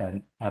present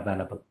and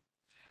available.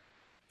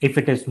 If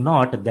it is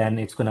not, then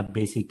it's going to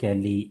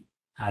basically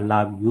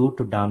allow you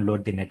to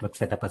download the Network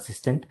Setup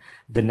Assistant.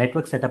 The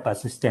Network Setup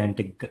Assistant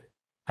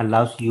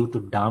allows you to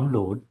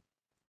download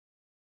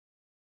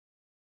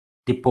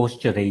the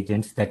posture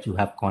agents that you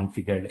have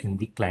configured in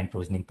the client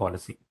provisioning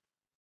policy.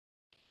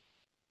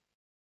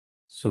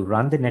 So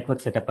run the Network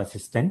Setup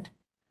Assistant.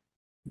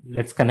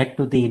 Let's connect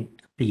to the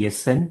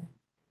PSN.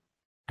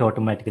 It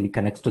automatically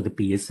connects to the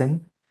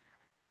PSN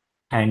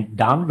and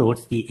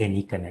downloads the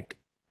AnyConnect.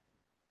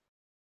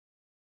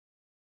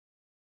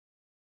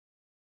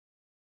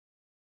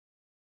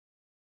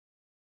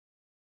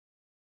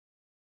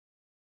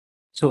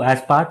 So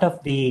as part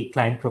of the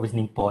client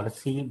provisioning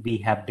policy, we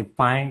have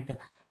defined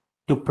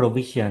to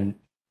provision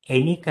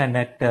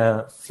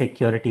AnyConnect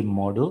security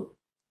model,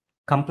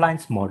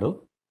 compliance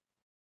model,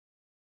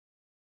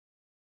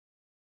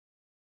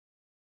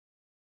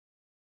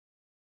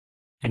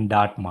 and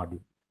Dart model.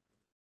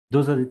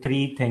 Those are the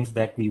three things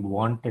that we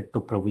wanted to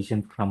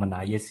provision from an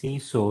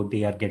ISE. So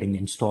they are getting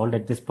installed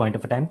at this point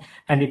of time,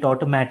 and it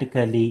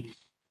automatically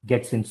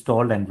gets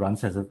installed and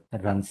runs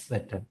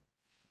at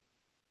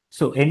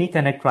So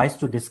AnyConnect tries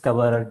to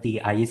discover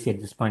the ISE at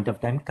this point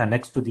of time,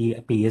 connects to the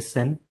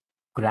PSN,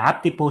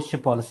 grab the posture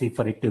policy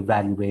for it to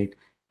evaluate,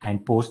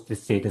 and post the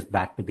status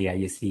back to the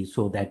ISE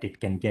so that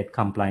it can get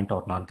compliant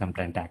or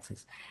non-compliant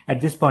access.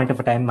 At this point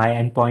of time, my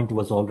endpoint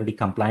was already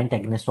compliant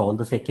against all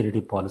the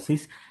security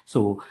policies,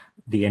 so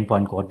the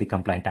endpoint got the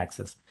compliant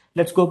access.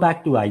 Let's go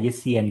back to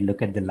ISE and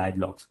look at the live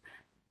logs.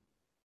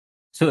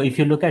 So if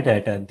you look at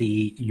it,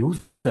 the user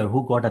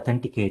who got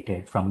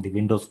authenticated from the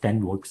Windows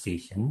 10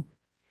 workstation,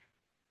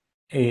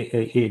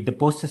 the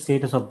poster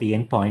status of the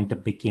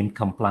endpoint became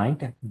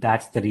compliant.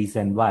 That's the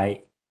reason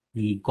why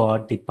we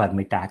got the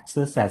permit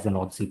access as an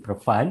ODC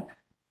profile,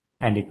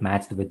 and it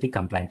matched with the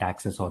compliant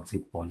access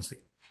ODC policy.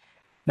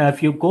 Now,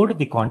 if you go to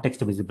the context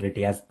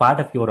visibility as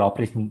part of your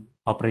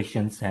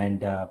operations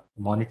and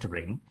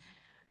monitoring,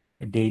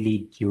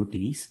 daily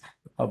duties.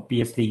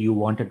 Obviously, you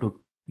wanted to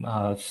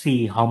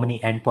see how many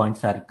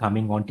endpoints are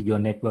coming onto your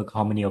network,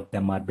 how many of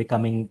them are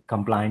becoming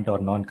compliant or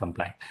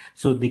non-compliant.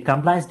 So the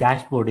compliance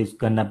dashboard is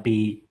going to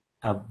be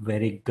a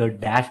very good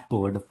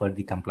dashboard for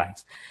the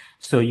compliance.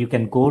 So you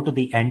can go to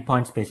the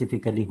endpoint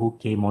specifically who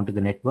came onto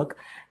the network.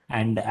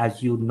 And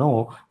as you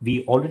know,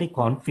 we already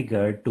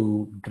configured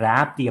to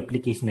grab the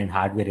application and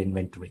hardware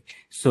inventory.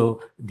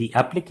 So the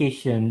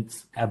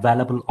applications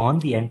available on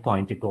the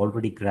endpoint, it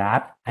already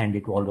grabbed and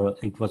it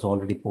was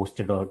already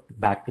posted out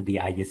back to the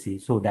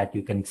ISE so that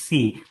you can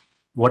see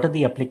what are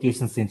the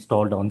applications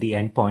installed on the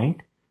endpoint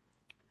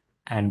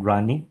and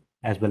running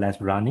as well as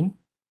running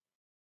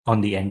on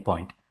the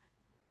endpoint.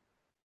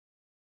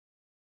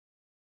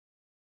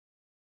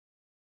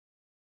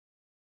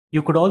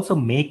 You could also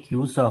make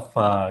use of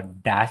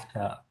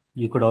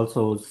you could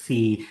also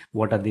see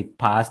what are the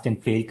past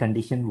and failed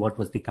condition, what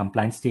was the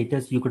compliance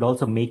status. You could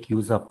also make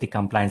use of the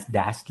compliance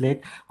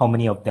dashlet, how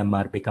many of them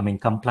are becoming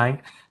compliant,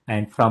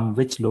 and from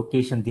which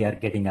location they are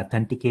getting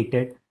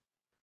authenticated,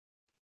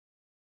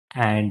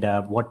 and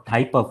what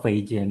type of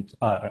agent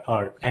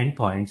or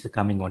endpoints are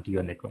coming onto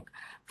your network.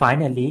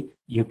 Finally,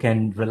 you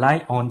can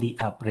rely on the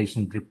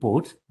operation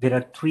reports. There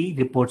are three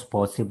reports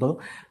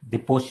possible: the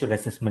posture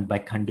assessment by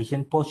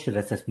condition, posture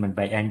assessment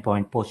by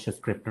endpoint, posture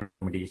script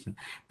remediation.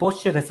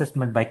 Posture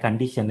assessment by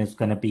condition is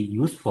going to be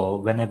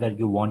useful whenever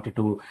you wanted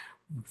to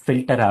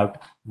filter out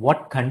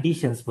what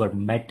conditions were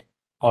met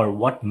or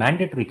what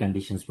mandatory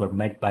conditions were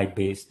met by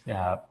base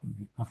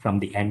from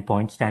the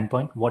endpoint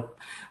standpoint, what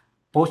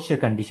posture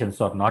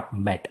conditions are not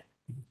met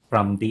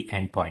from the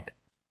endpoint.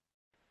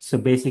 So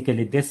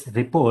basically, this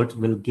report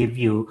will give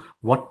you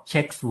what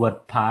checks were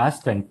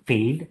passed and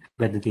failed,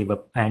 whether they were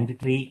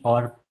mandatory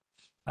or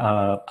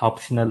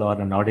optional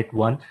or an audit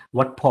one,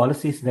 what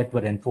policies that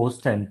were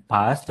enforced and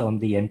passed on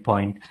the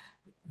endpoint,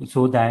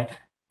 so that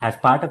as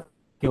part of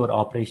your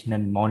operation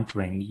and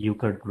monitoring, you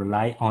could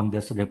rely on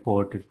this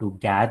report to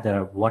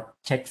gather what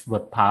checks were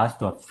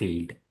passed or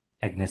failed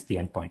against the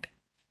endpoint.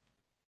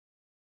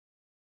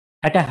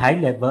 At a high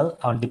level,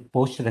 on the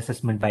posture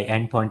assessment by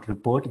endpoint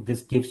report,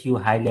 this gives you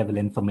high level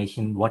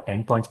information, what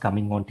endpoints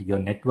coming onto your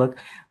network,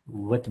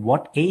 with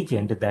what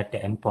agent that the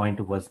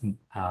endpoint was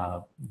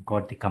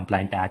got the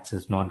compliant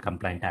access,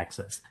 non-compliant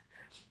access.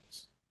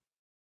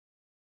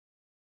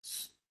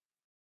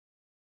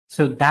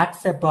 So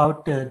that's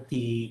about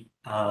the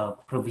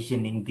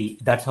provisioning.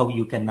 That's how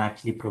you can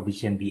actually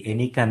provision the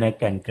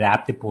AnyConnect and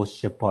grab the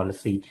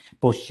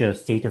posture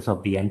status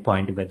of the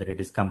endpoint, whether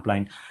it is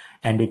compliant,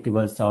 and it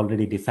was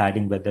already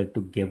deciding whether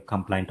to give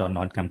compliant or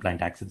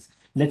non-compliant access.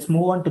 Let's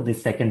move on to the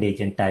second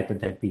agent type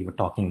that we were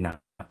talking now.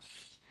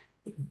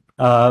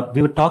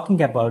 We were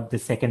talking about the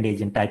second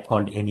agent type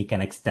called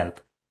AnyConnect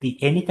Stealth. The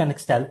AnyConnect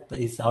Stealth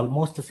is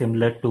almost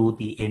similar to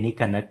the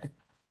AnyConnect,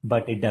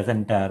 but it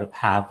doesn't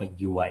have a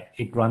UI.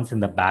 It runs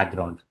in the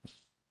background.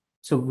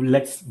 So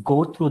let's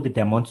go through the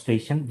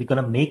demonstration. We're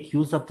going to make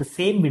use of the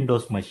same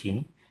Windows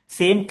machine,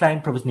 same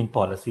client provisioning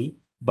policy,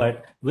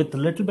 but with a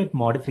little bit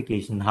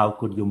modification. How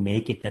could you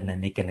make it in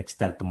an AnyConnect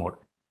Stealth mode?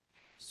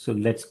 So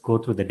let's go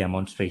through the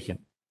demonstration.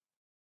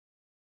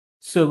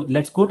 So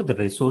let's go to the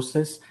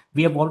resources.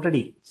 We have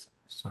already,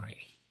 sorry.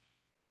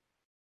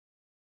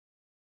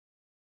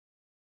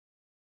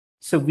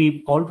 So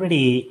we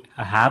already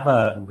have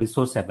a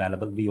resource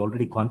available. We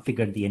already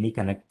configured the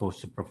AnyConnect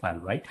posture profile,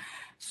 right?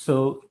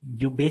 So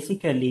you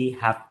basically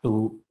have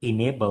to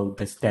enable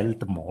the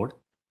stealth mode.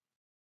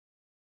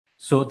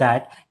 so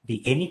that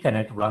the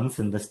AnyConnect runs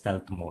in the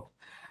stealth mode.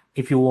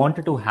 If you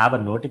wanted to have a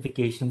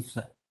notifications,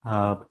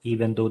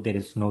 even though there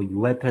is no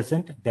UI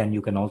present, then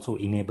you can also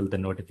enable the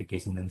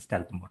notification in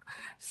stealth mode.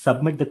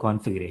 Submit the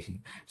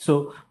configuration.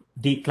 So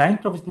the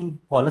client provisioning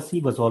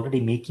policy was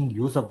already making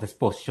use of this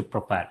posture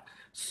profile.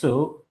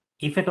 So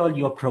if at all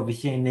you're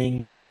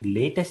provisioning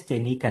latest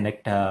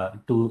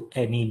AnyConnect to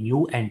any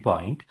new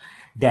endpoint,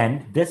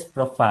 then this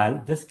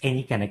profile, this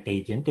AnyConnect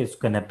agent is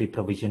going to be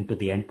provisioned to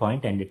the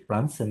endpoint and it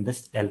runs in the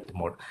stealth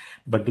mode.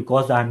 But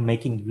because I'm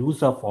making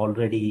use of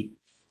already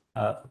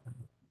uh,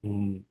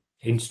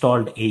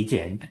 installed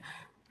agent,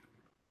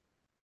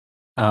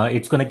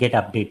 it's going to get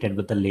updated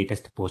with the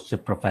latest posture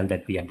profile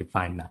that we have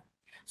defined now.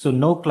 So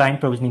no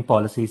client provisioning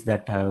policies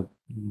that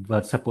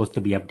were supposed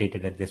to be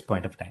updated at this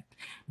point of time.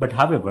 But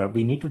however,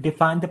 we need to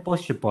define the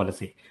posture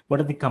policy. What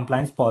are the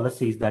compliance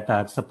policies that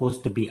are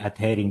supposed to be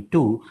adhering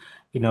to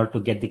in order to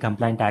get the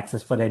compliant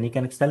access for any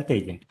kind of stealth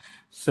agent?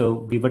 So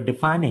we were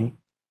defining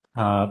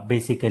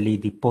basically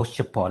the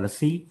posture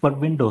policy for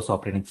Windows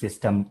operating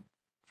system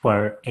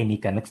for any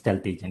kind of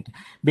stealth agent.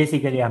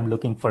 Basically, I'm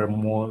looking for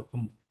more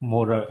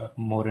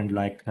in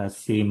like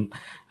same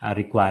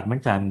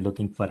requirements. I'm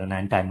looking for an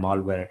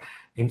anti-malware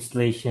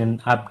installation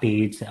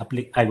updates.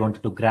 I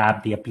wanted to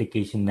grab the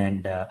application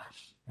and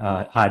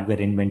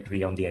hardware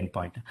inventory on the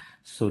endpoint.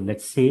 So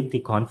let's save the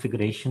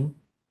configuration.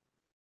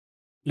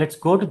 Let's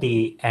go to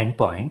the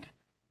endpoint.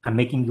 I'm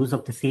making use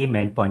of the same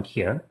endpoint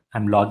here.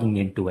 I'm logging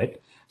into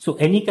it. So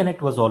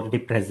AnyConnect was already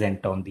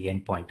present on the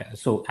endpoint.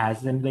 So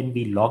as and when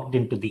we logged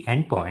into the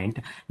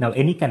endpoint, now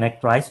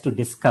AnyConnect tries to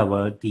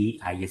discover the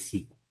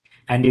ISE.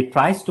 And it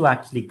tries to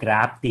actually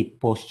grab the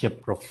posture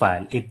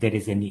profile if there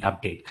is any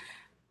update.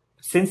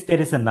 Since there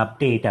is an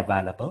update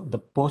available, the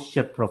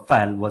posture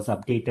profile was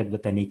updated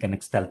with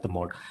AnyConnect stealth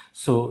mode.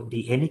 So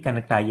the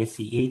AnyConnect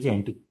ISE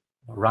agent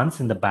runs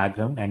in the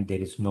background and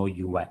there is no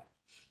UI.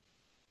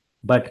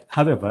 But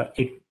however,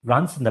 it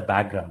runs in the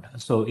background.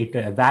 So it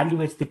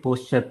evaluates the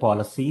posture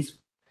policies,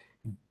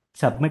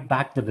 submit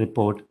back the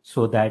report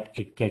so that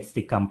it gets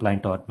the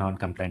compliant or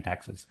non-compliant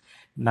access.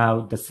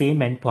 Now, the same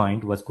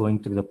endpoint was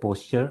going through the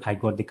posture. I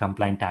got the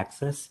compliant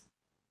access.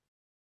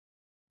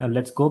 Now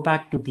let's go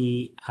back to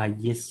the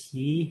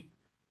ISE,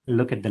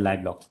 look at the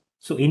live logs.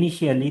 So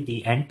initially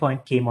the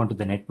endpoint came onto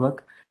the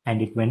network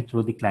and it went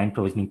through the client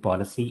provisioning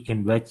policy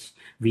in which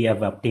we have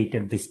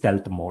updated the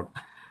stealth mode.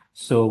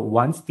 So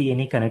once the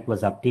AnyConnect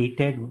was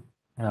updated,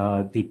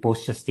 the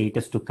posture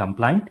status to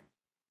compliant,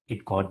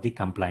 it got the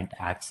compliant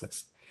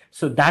access.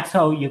 So that's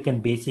how you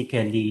can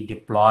basically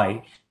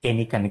deploy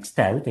AnyConnect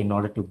stealth in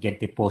order to get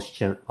the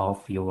posture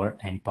of your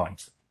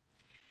endpoints.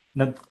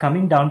 Now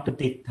coming down to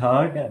the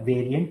third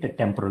variant, the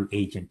temporal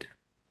agent.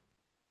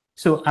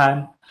 So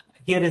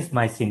here is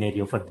my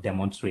scenario for the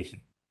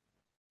demonstration.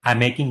 I'm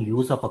making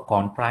use of a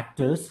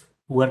contractors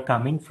who are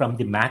coming from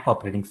the Mac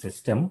operating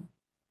system.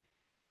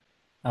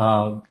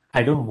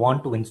 I don't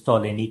want to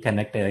install any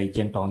connector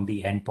agent on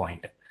the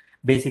endpoint.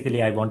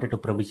 Basically, I wanted to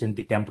provision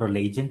the temporal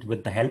agent.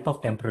 With the help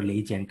of temporal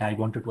agent, I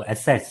wanted to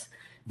assess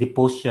the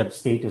posture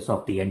status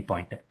of the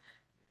endpoint.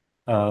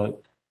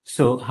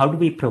 So how do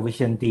we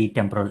provision the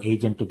temporal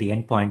agent to the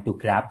endpoint to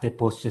grab the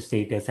posture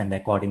status and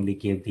accordingly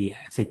give the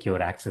secure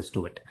access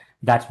to it?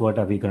 That's what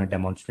we're going to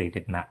demonstrate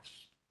it now.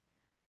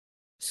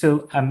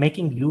 So I'm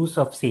making use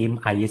of same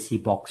ISE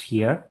box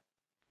here.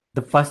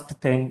 The first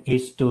thing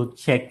is to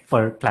check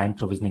for client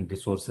provisioning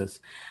resources.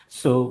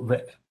 So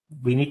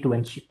we need to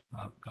ensure,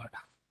 oh God.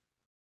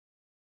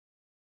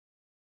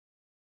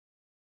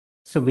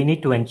 So we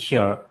need to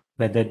ensure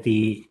whether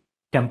the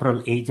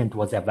temporal agent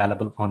was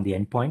available on the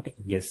endpoint.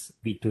 Yes,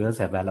 it was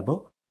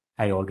available.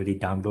 I already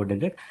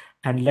downloaded it.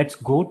 And let's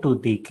go to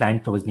the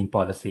client provisioning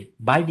policy.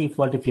 By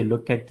default, if you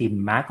look at the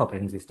Mac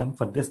operating system,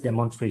 for this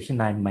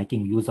demonstration, I'm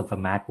making use of a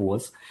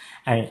macOS.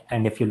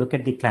 And if you look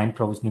at the client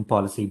provisioning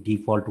policy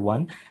default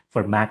one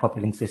for Mac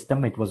operating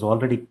system, it was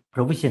already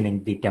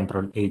provisioning the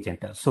temporal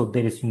agent. So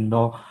there is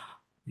no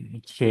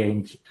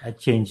change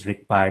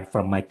required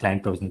from my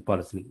client provisioning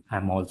policy.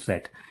 I'm all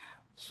set.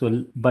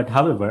 So, but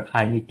however,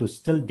 I need to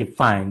still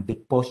define the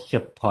posture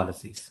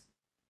policies,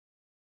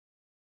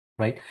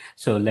 right?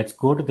 So let's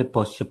go to the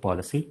posture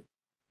policy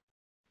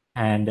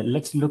and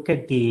let's look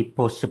at the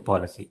posture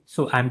policy.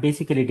 So I'm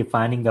basically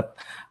defining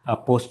a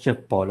posture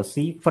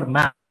policy for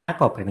Mac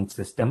operating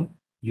system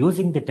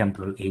using the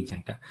temporal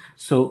agent.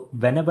 So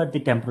whenever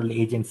the temporal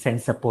agent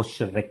sends a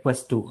posture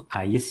request to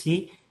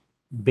ISE,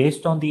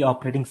 based on the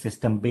operating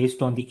system,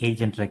 based on the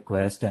agent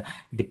request,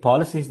 the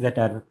policies that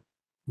are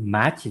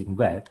matching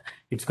with,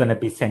 it's going to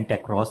be sent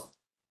across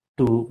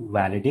to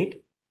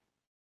validate.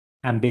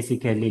 I'm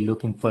basically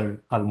looking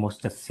for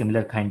almost a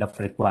similar kind of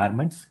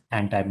requirements,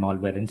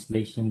 anti-malware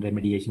installation,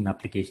 remediation,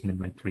 application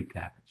inventory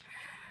grab.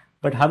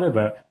 But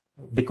however,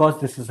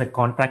 because this is a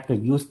contractor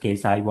use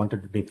case, I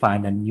wanted to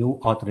define a new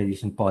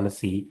authorization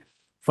policy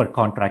for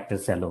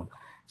contractors alone.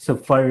 So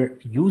for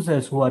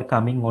users who are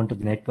coming onto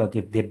the network,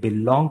 if they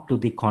belong to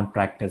the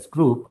contractors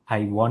group,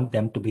 I want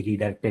them to be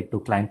redirected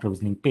to client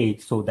provisioning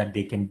page so that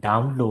they can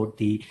download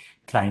the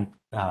client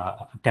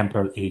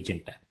temporal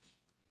agent.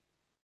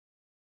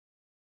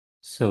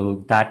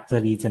 So that's the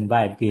reason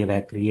why we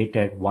have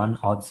created one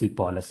ODC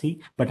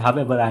policy. But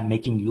however, I'm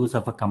making use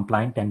of a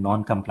compliant and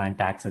non-compliant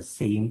access,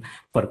 same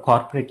for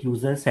corporate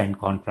users and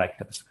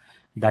contractors.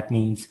 That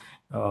means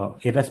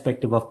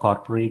irrespective of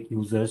corporate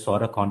users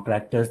or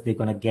contractors, they're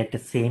going to get the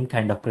same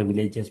kind of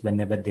privileges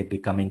whenever they're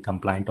becoming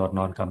compliant or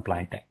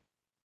non-compliant.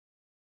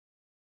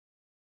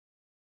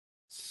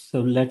 So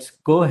let's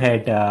go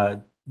ahead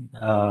to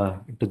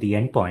the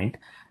endpoint.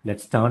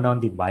 Let's turn on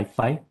the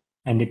Wi-Fi,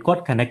 and it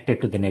got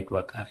connected to the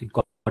network. It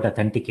got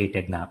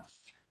authenticated now.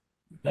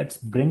 Let's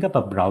bring up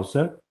a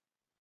browser.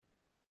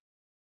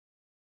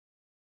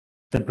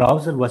 The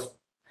browser was,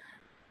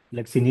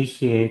 let's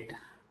initiate,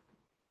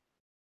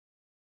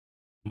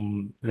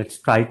 let's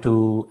try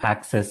to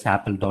access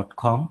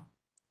apple.com,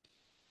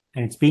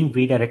 and it's being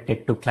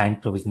redirected to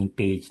client provisioning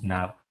page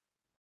now.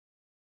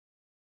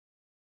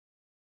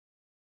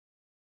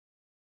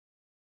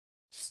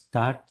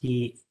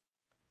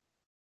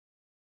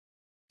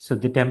 So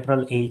the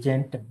temporal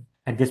agent,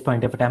 at this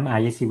point of time,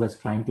 ISE was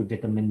trying to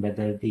determine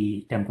whether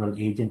the temporal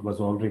agent was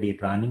already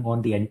running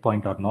on the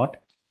endpoint or not.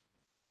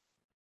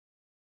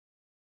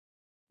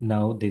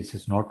 No, this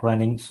is not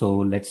running. So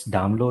let's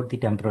download the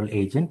temporal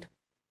agent.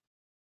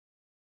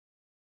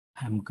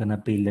 I'm gonna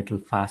be a little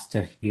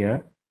faster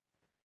here.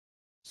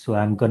 So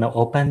I'm gonna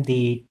open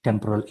the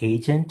temporal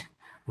agent,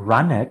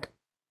 run it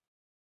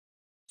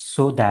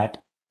so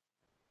that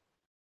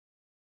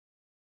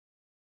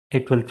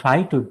it will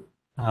try to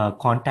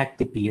contact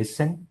the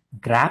PSN,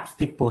 grabs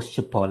the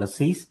posture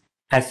policies,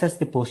 assess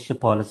the posture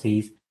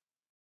policies,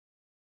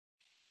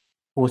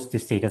 post the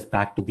status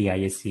back to the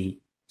ISE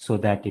so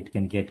that it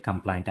can get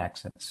compliant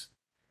access.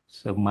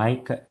 So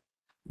my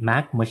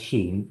Mac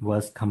machine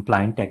was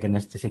compliant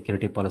against the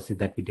security policy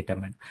that we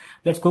determined.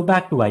 Let's go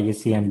back to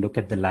ISE and look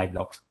at the live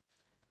logs.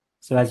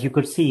 So as you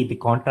could see, the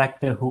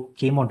contractor who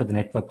came onto the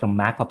network from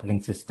Mac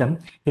operating system,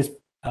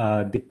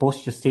 the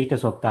posture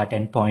status of that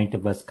endpoint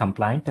was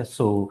compliant.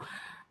 So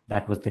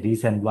that was the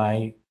reason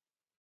why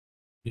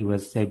he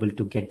was able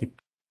to get the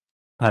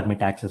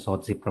permit access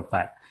or zip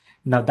profile.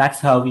 Now that's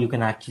how you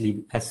can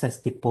actually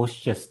assess the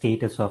posture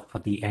status of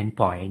the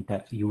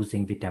endpoint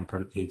using the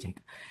temporal agent.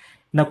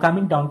 Now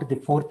coming down to the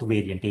fourth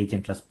variant,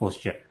 agentless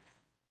posture.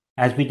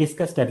 As we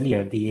discussed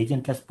earlier, the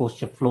agentless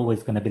posture flow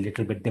is going to be a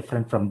little bit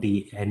different from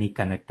the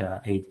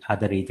AnyConnect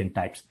other agent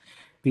types.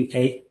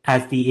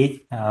 As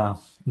the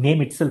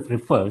name itself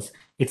refers,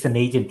 it's an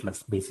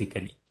agentless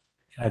basically.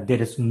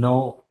 There is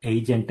no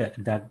agent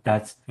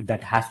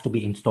that has to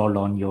be installed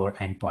on your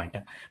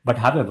endpoint. But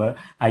however,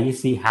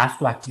 ISE has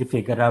to actually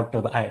figure out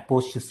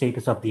posture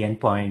status of the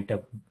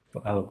endpoint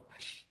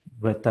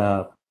with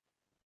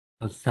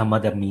some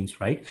other means,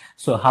 right?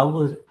 So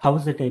how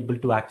is it able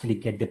to actually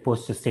get the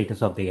posture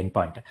status of the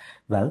endpoint?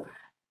 Well,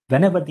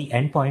 whenever the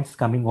endpoint's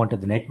coming onto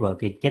the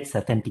network, it gets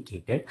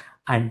authenticated,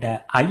 and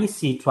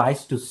ISC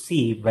tries to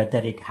see whether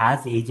it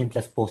has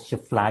agentless posture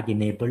flag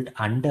enabled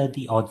under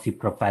the ODZ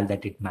profile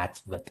that it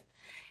matched with.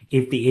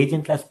 If the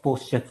agentless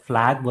posture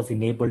flag was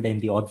enabled in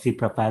the ODZ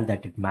profile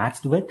that it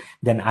matched with,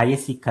 then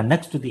ISC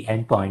connects to the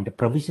endpoint,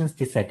 provisions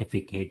the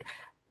certificate,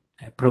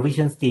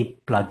 provisions the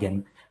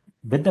plugin.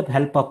 With the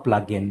help of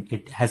plugin,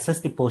 it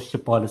assesses the posture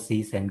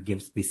policies and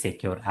gives the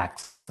secure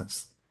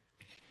access.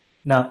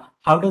 Now,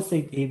 how does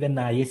it even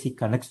ISE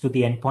connects to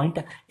the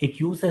endpoint?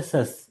 It uses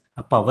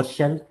a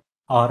PowerShell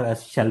or a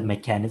shell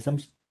mechanism,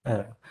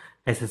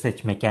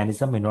 SSH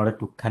mechanism in order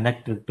to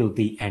connect to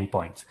the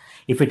endpoints.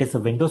 If it is a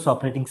Windows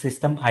operating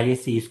system,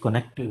 ISE is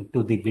connected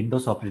to the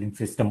Windows operating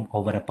system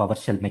over a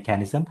PowerShell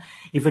mechanism.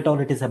 If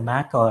it is a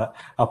Mac or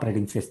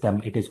operating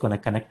system, it is going to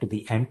connect to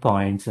the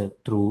endpoints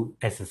through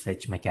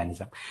SSH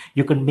mechanism.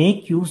 You can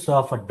make use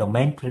of a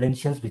domain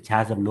credentials, which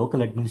has a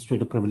local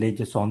administrative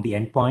privileges on the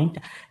endpoint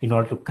in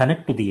order to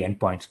connect to the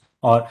endpoints.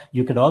 Or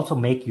you could also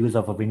make use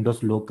of a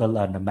Windows local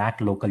and a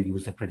Mac local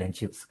user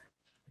credentials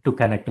to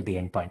connect to the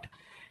endpoint.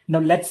 Now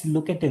let's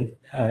look at it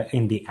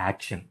in the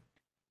action.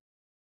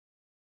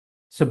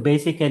 So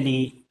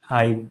basically,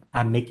 I'm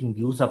making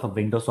use of a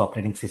Windows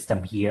operating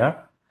system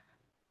here.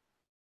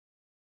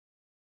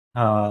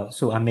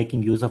 So I'm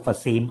making use of a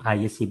same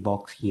ISE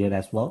box here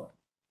as well.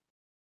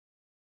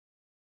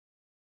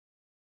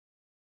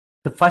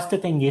 The first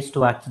thing is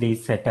to actually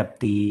set up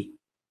the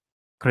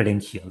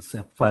credentials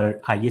for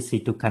ISE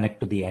to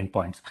connect to the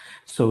endpoints.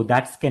 So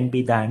that can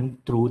be done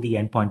through the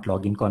endpoint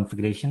login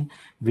configuration.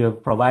 We're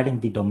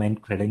providing the domain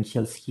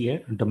credentials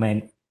here,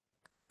 domain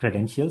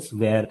credentials,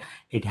 where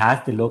it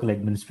has the local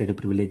administrative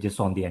privileges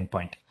on the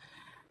endpoint.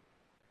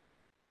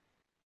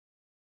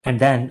 And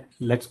then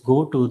let's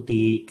go to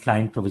the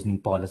client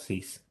provisioning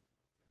policies.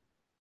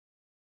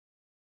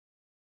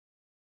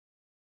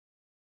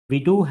 We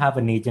do have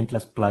an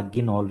agentless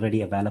plugin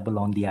already available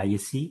on the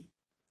ISE.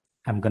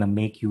 I'm going to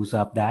make use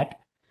of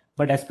that,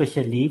 but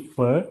especially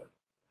for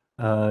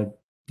the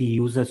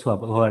users who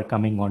are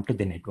coming onto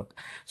the network.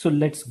 So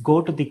let's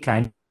go to the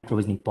client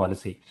provisioning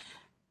policy.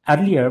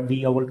 Earlier,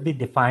 we already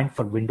defined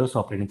for Windows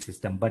operating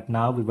system, but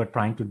now we were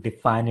trying to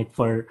define it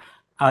for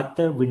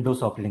other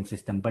Windows operating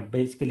system. But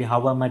basically,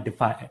 how am I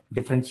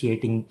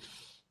differentiating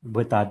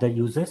with other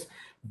users.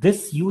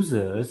 This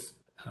users,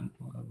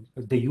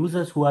 the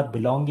users who are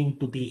belonging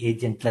to the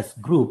agentless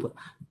group,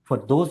 for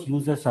those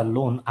users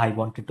alone, I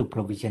wanted to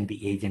provision the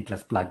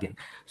agentless plugin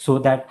so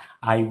that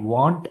I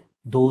want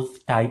those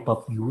type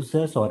of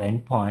users or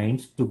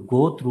endpoints to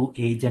go through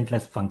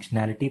agentless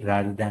functionality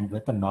rather than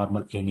with a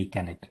normal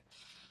AnyConnect.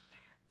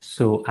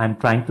 So I'm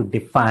trying to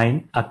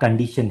define a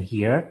condition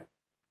here.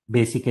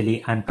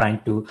 Basically, I'm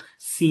trying to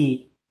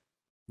see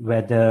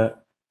whether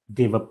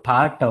they were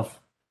part of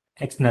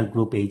external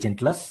group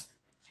agentless.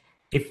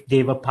 If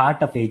they were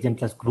part of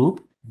agentless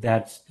group,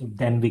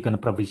 then we're going to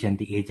provision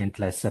the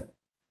agentless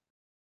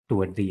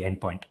toward the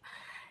endpoint.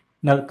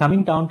 Now,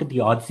 coming down to the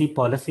ODC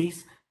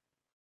policies,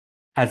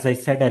 as I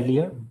said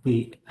earlier,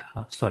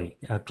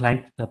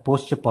 client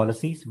posture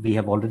policies, we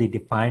have already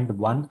defined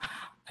one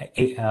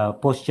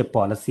posture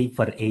policy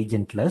for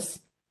agentless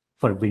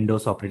for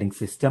Windows operating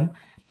system.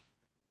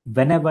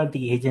 Whenever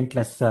the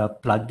agentless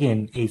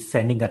plugin is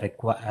sending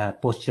a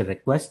posture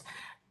request,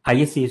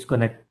 ISE is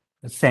going to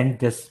send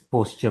this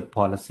posture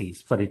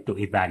policies for it to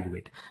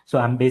evaluate. So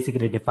I'm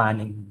basically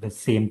defining the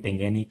same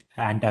thing, any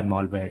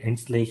anti-malware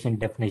installation,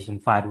 definition,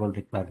 firewall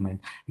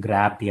requirement,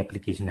 grab the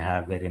application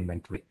hardware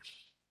inventory.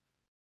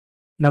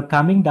 Now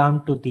coming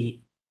down to the,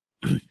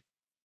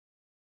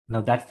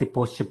 now that's the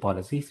posture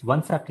policies.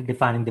 Once after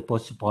defining the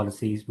posture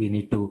policies, we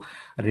need to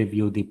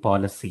review the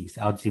policies,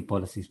 ODC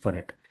policies for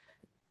it.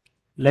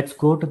 Let's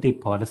go to the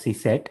policy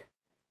set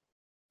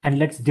and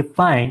let's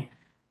define,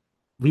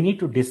 we need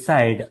to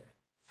decide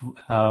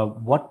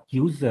what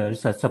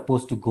users are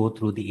supposed to go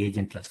through the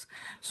agentless.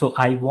 So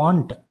I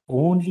want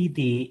only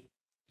the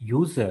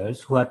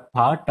users who are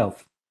part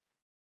of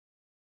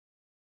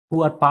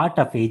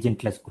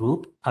agentless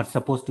group are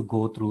supposed to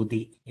go through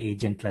the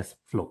agentless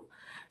flow.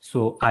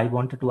 So I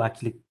wanted to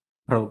actually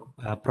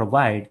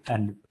provide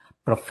a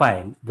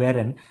profile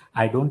wherein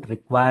I don't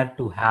require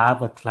to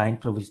have a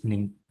client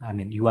provisioning,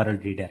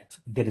 URL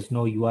redirection. There is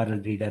no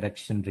URL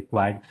redirection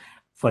required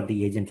for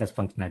the agentless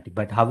functionality.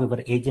 But however,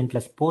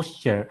 agentless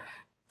posture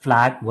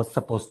flag was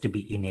supposed to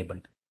be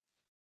enabled.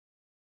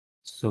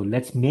 So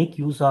let's make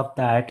use of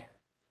that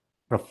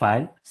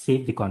profile,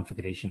 save the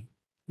configuration.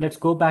 Let's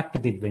go back to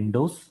the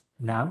Windows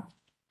now.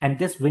 And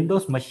this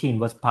Windows machine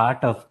was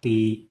part of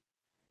the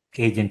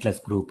agentless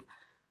group.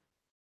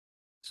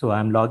 So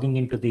I'm logging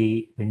into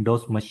the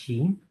Windows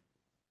machine.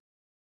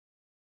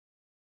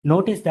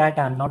 Notice that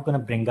I'm not going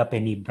to bring up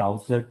any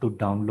browser to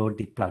download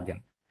the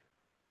plugin.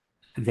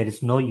 There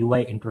is no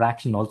UI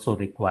interaction also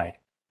required.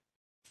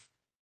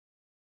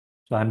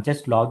 So I'm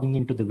just logging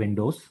into the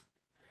Windows.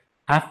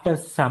 After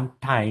some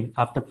time,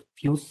 after a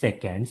few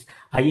seconds,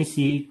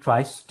 ISE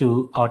tries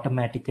to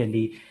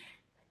automatically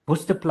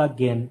push the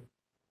plugin,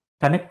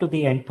 connect to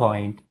the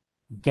endpoint,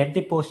 get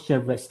the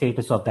posture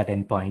status of that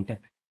endpoint,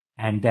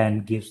 and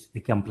then gives the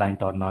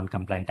compliant or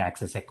non-compliant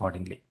access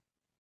accordingly.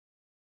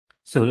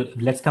 So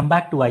let's come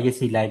back to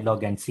ISE live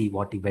log and see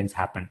what events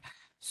happened.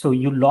 So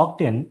you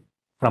logged in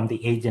from the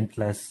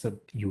agentless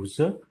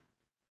user.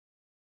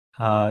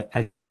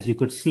 As you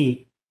could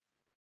see,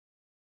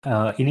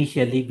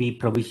 initially we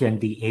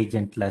provisioned the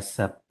agentless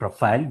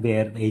profile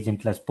where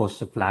agentless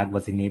posture flag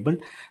was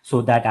enabled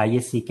so that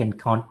ISE can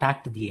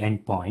contact the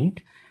endpoint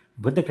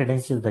with the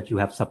credentials that you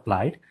have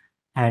supplied,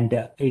 and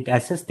it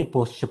assessed the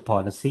posture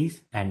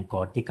policies and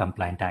got the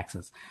compliant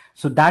access.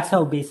 So that's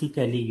how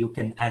basically you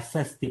can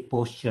assess the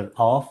posture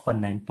of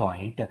an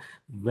endpoint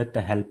with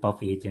the help of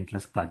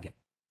agentless plugin.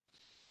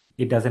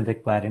 It doesn't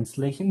require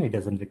installation. It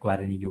doesn't require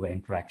any UI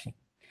interaction.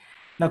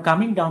 Now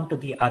coming down to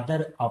the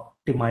other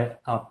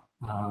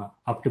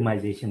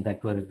optimization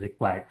that were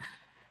required.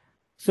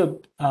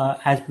 So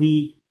as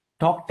we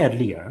talked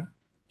earlier,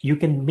 you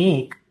can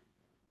make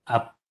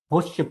a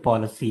posture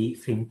policy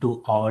seem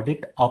to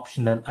audit,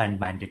 optional, and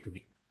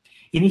mandatory.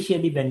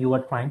 Initially, when you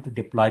are trying to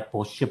deploy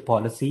posture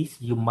policies,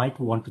 you might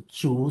want to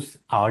choose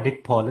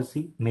audit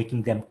policy,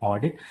 making them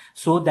audit,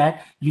 so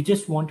that you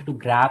just wanted to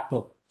grab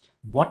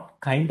what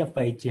kind of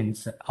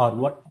agents or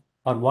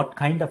what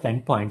kind of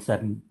endpoints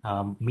are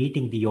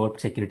meeting your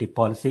security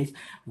policies,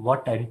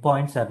 what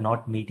endpoints are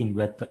not meeting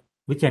with,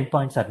 which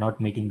endpoints are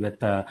not meeting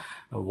with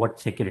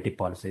what security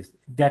policies.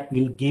 That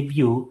will give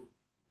you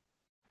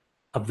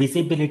a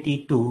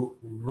visibility to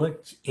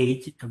which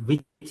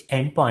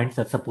endpoints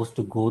are supposed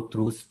to go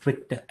through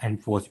strict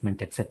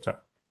enforcement, etc.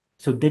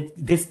 So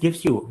this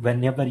gives you,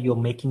 whenever you're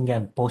making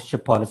a posture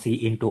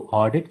policy into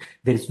audit,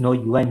 there is no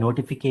UI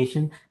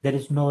notification, there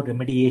is no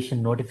remediation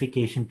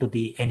notification to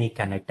the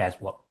AnyConnect as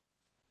well.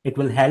 It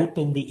will help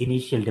in the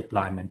initial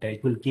deployment.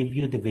 It will give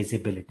you the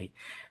visibility.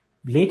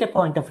 Later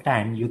point of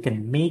time, you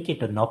can make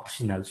it an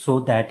optional so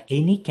that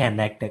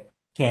AnyConnect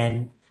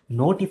can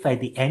notify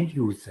the end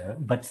user,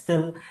 but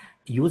still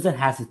user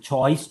has a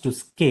choice to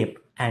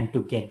skip and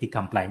to get the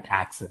compliant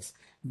access.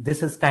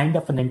 this is kind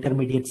of an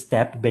intermediate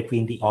step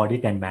between the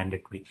audit and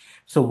mandatory.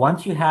 So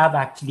once you have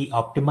actually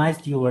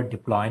optimized your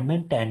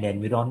deployment and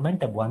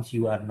environment, and once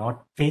you are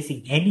not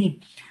facing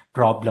any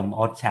problem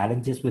or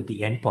challenges with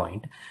the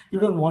endpoint, you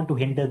don't want to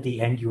hinder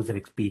the end user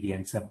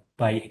experience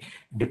by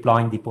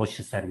deploying the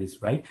posture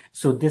service, right?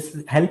 So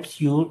this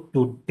helps you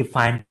to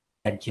define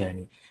that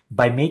journey.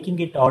 By making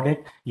it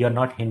audit, you're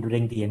not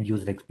hindering the end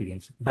user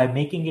experience. By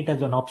making it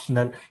as an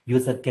optional,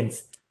 user can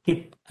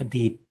skip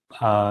the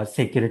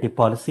security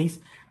policies,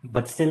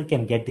 but still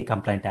can get the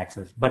compliant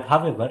access. But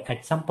however,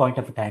 at some point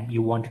of time,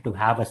 you wanted to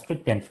have a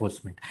strict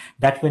enforcement.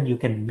 That's when you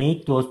can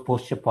make those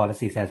posture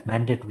policies as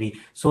mandatory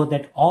so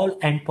that all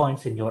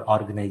endpoints in your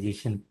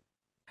organization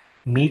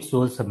meets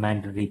those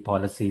mandatory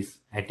policies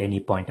at any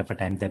point of a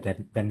time that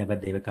whenever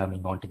they were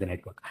coming onto the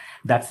network.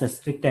 That's a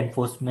strict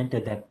enforcement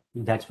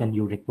that's when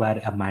you require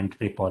a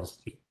mandatory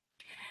policy.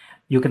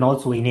 You can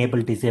also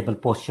enable, disable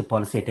posture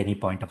policy at any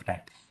point of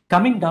time.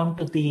 Coming down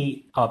to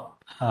the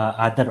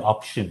other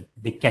option,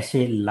 the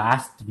cache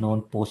last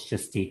known posture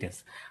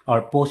status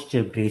or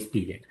posture grace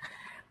period.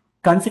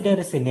 Consider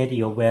a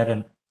scenario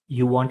where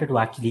you wanted to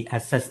actually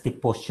assess the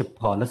posture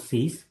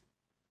policies,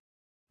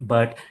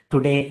 but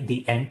today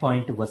the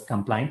endpoint was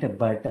compliant,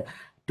 but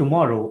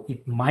tomorrow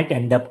it might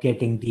end up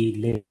getting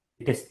the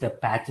latest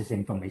patches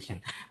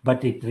information,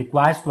 but it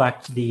requires to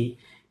actually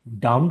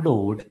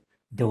download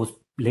those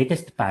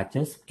latest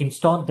patches,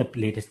 install the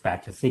latest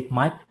patches. It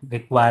might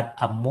require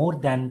a more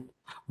than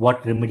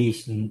what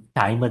remediation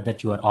timer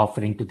that you are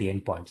offering to the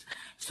endpoints.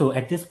 So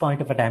at this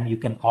point of a time, you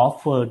can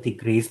offer the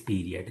grace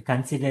period,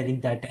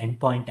 considering that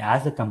endpoint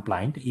as a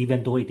compliant,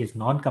 even though it is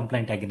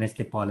non-compliant against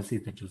the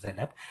policies that you set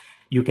up,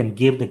 you can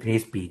give the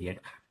grace period.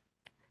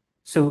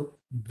 So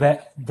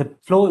the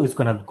flow is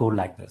going to go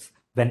like this.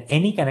 When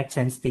AnyConnect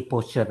sends the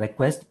posture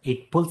request,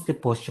 it pulls the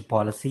posture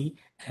policy,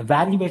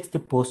 evaluates the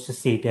posture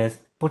status,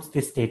 puts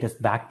the status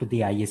back to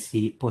the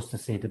ISC, posture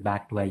status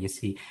back to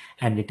ISC,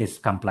 and it is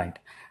compliant.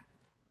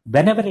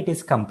 Whenever it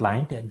is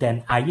compliant,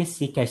 then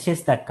ISC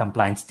caches that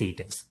compliant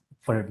status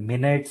for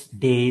minutes,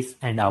 days,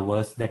 and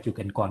hours that you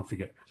can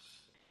configure.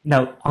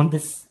 Now, on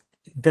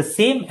the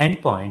same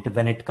endpoint,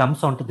 when it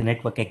comes onto the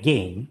network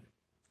again,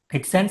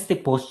 it sends the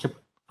posture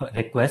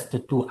request to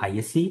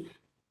ISC,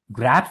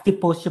 grabs the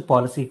posture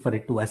policy for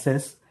it to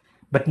assess.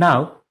 But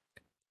now,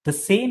 the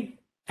same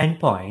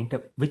endpoint,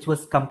 which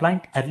was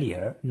compliant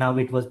earlier, now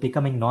it was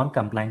becoming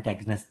non-compliant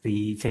against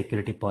the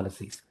security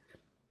policies.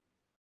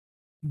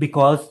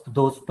 Because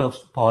those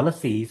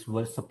policies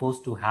were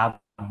supposed to have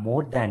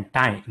more than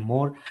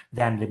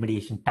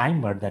remediation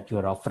timer that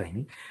you're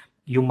offering,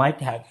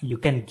 you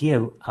can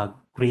give a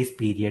grace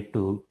period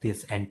to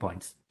these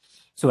endpoints.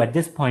 So at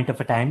this point of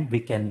a time,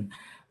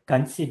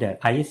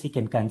 ISC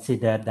can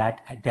consider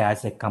that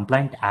as a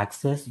compliant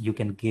access, you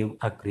can give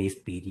a grace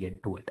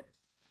period to it.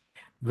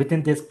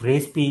 Within this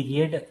grace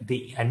period,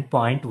 the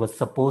endpoint was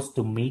supposed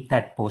to meet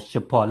that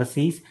posture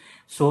policies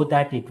so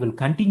that it will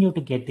continue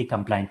to get the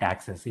compliant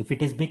access. If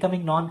it is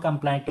becoming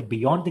non-compliant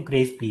beyond the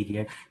grace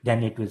period,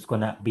 then it is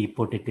going to be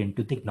put it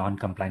into the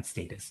non-compliant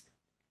status.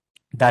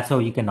 That's how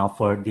you can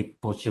offer the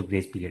posture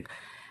grace period.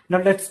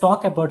 Now let's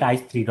talk about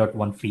ISE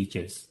 3.1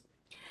 features.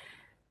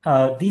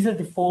 These are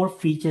the 4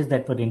 features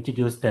that were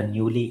introduced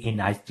newly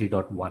in ISE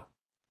 3.1.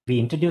 We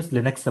introduced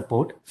Linux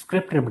support,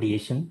 script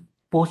remediation,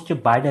 posture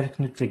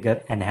bidirectional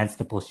trigger, enhance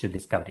the posture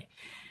discovery.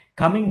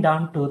 Coming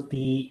down to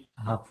the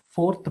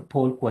 4th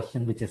poll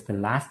question, which is the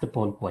last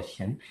poll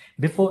question.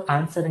 Before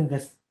answering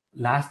this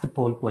last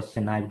poll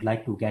question, I would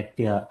like to get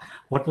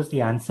what was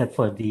the answer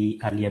for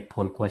the earlier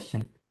poll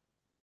question?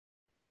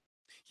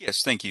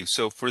 Yes, thank you.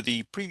 So for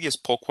the previous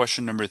poll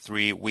question number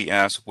 3, we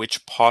asked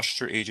which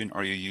posture agent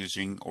are you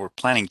using or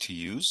planning to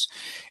use?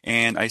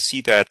 And I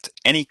see that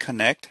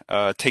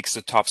AnyConnect takes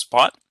the top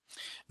spot.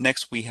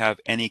 Next, we have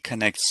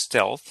AnyConnect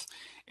Stealth.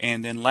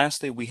 And then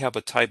lastly, we have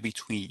a tie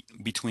between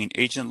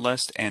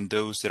Agentless and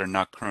those that are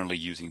not currently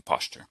using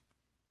posture.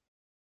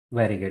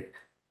 Very good.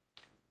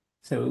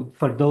 So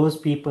for those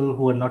people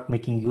who are not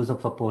making use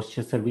of a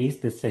posture service,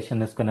 this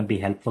session is going to be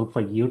helpful for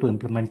you to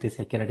implement the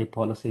security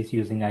policies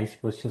using ISE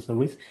posture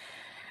service.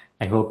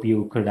 I hope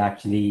you could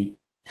actually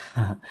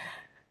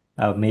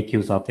make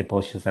use of the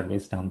posture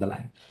service down the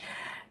line.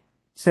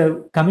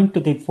 So coming to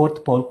the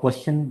 4th poll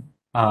question,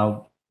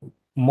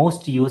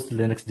 most used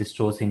Linux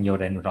distros in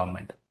your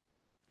environment.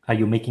 Are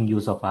you making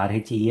use of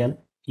RHEL,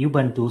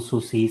 Ubuntu,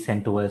 SUSE,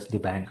 CentOS,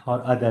 Debian,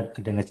 or other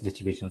Linux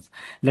distributions?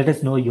 Let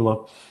us know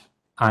your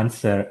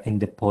answer in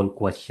the poll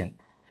question.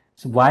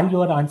 So while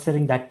you are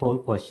answering that poll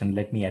question,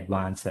 let me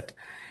advance it.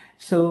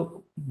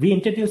 So we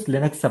introduced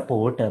Linux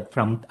support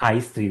from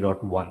ISE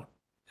 3.1.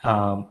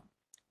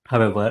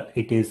 However,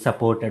 it is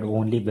supported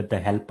only with the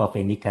help of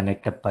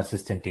AnyConnect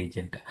persistent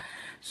agent.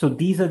 So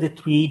these are the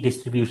 3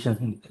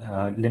 distributions,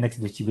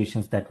 Linux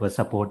distributions that were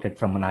supported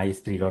from an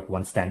ISE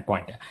 3.1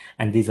 standpoint.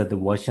 And these are the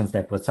versions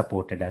that were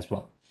supported as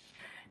well.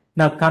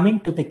 Now, coming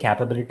to the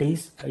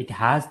capabilities, it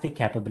has the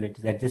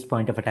capabilities. At this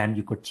point of a time,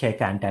 you could check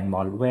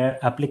anti-malware,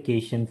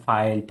 application,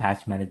 file,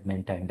 patch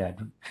management, and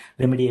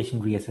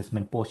remediation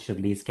reassessment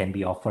post-release can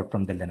be offered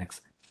from the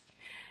Linux.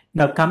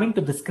 Now, coming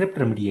to the script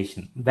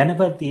remediation,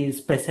 whenever the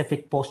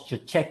specific posture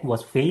check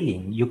was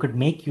failing, you could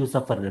make use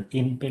of an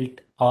inbuilt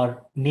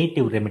or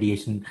native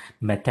remediation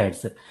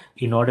methods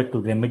in order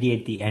to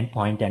remediate the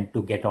endpoint and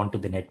to get onto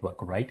the network,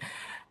 right?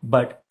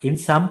 But in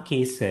some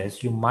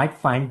cases, you might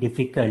find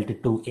difficult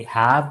to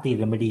have the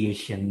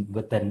remediation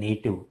with the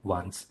native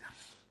ones.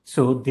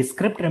 So the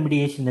script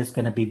remediation is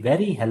going to be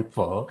very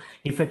helpful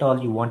if at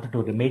all you wanted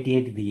to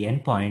remediate the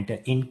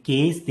endpoint in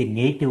case the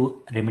native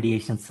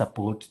remediation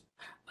support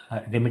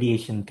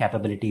remediation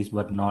capabilities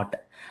were not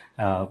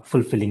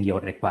fulfilling your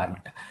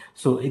requirement.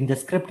 So in the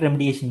script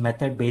remediation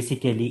method,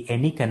 basically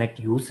AnyConnect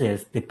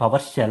uses the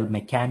PowerShell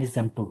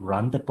mechanism to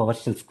run the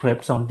PowerShell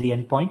scripts on the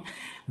endpoint,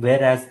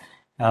 whereas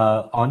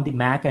on the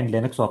Mac and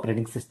Linux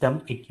operating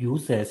system, it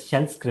uses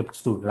shell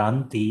scripts to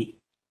run the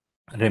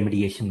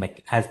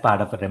remediation as part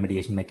of a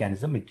remediation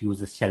mechanism. It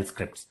uses shell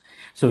scripts.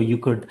 So you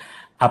could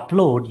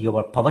upload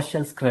your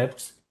PowerShell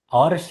scripts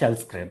or shell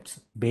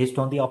scripts based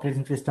on the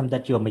operating system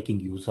that you're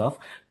making use of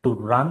to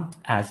run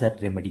as a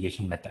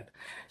remediation method.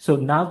 So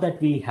now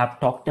that we have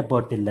talked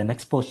about the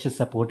Linux posture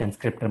support and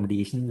script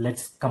remediation,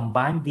 let's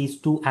combine these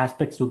two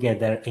aspects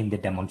together in the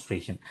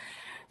demonstration.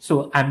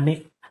 So I'm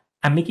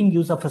making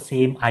use of the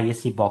same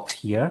ISE box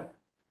here.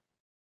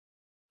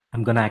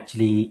 I'm going to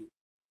actually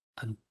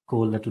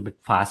go a little bit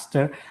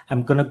faster.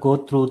 I'm going to go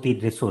through the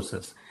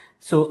resources.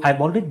 So I've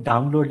already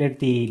downloaded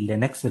the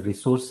Linux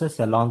resources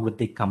along with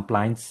the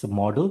compliance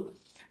module.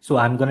 So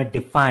I'm going to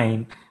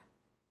define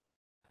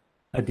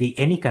the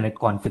AnyConnect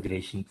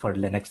configuration for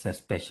Linux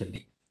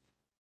especially.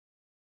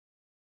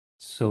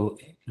 So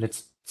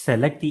let's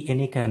select the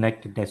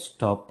AnyConnect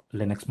desktop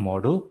Linux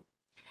module.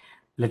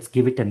 Let's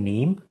give it a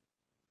name.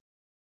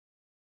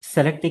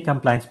 Select the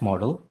compliance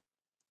module.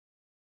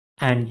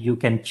 And you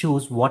can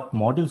choose what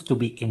modules to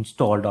be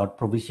installed or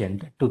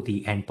provisioned to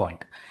the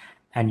endpoint.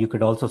 And you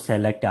could also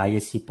select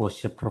ISE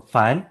posture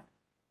profile.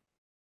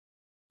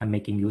 I'm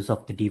making use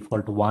of the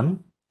default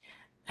one.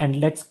 And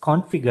let's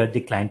configure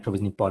the client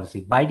provisioning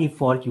policy. By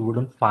default, you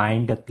wouldn't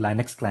find a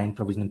Linux client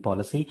provisioning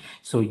policy.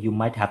 So you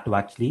might have to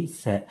actually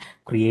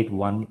create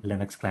one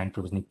Linux client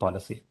provisioning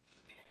policy.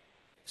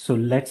 So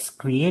let's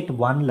create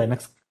one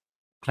Linux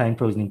client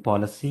provisioning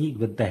policy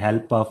with the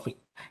help of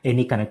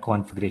AnyConnect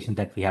configuration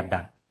that we have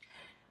done.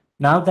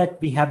 Now that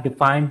we have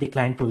defined the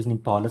client provisioning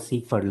policy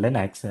for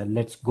Linux,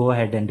 let's go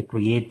ahead and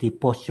create the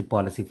posture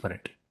policy for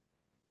it.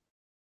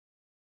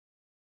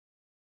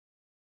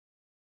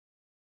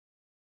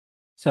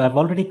 So I've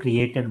already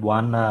created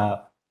one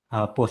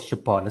posture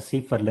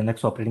policy for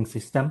Linux operating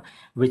system,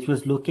 which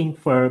was looking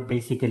for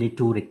basically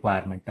two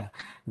requirements,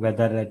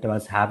 whether it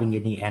was having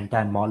any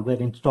anti-malware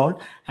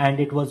installed and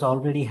it was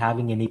already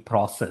having any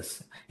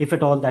process. If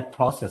at all that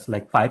process,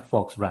 like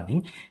Firefox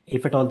running,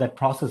 if at all that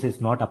process is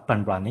not up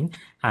and running,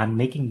 I'm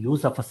making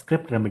use of a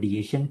script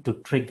remediation to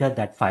trigger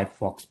that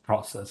Firefox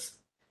process.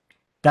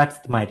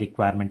 That's my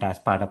requirement as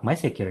part of my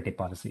security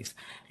policies.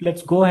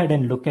 Let's go ahead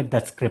and look at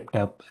that script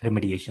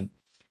remediation.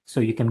 So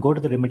you can go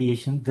to the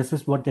remediation. This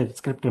is what the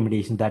script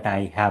remediation that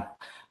I have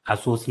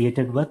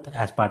associated with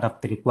as part of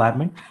the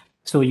requirement.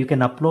 So you can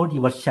upload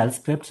your shell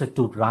scripts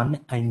to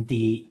run in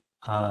the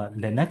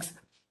Linux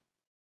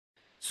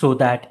so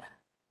that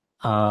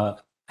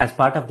as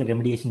part of the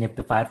remediation, if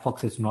the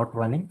Firefox is not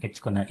running,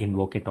 it's going to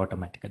invoke it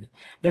automatically.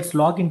 Let's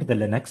log into the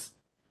Linux,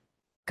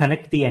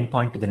 connect the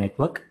endpoint to the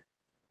network.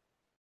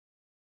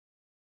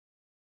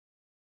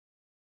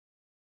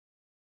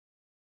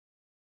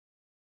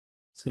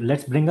 So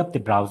let's bring up the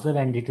browser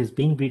and it is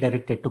being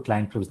redirected to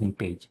client provisioning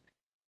page.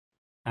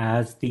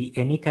 As the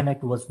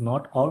AnyConnect was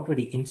not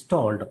already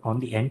installed on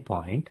the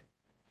endpoint,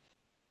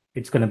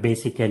 it's going to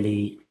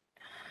basically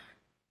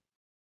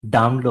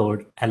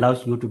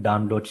allows you to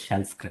download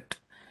shell script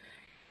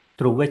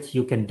through which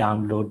you can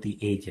download the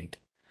agent.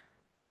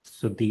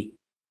 So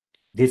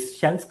this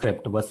shell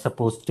script was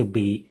supposed to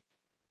be,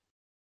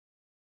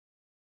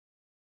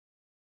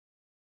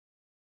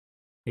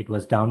 it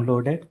was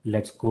downloaded.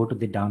 Let's go to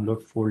the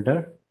download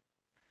folder.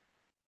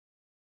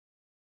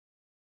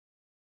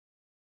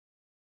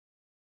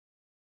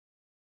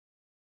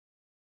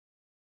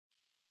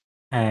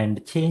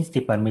 And change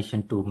the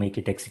permission to make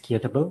it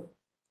executable.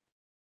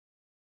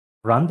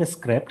 Run the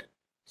script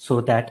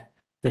so that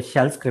the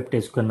shell script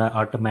is going to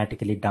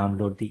automatically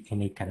download the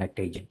AnyConnect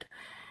agent.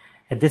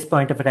 At this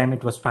point of time,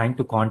 it was trying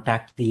to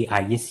contact the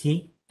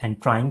ISE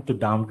and trying to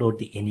download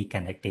the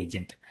AnyConnect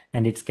agent,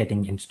 and it's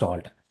getting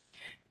installed.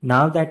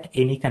 Now that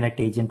AnyConnect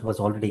agent was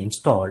already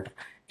installed,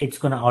 it's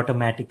going to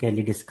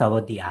automatically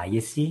discover the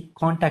ISE,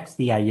 contacts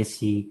the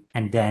ISE,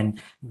 and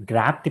then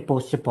grab the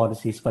posture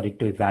policies for it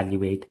to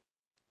evaluate.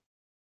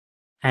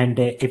 And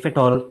if at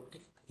all,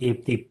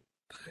 if the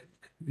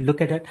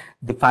look at it,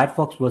 the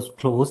Firefox was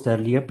closed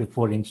earlier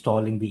before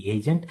installing the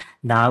agent.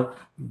 Now,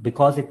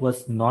 because it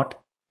was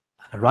not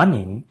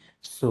running,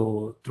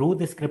 so through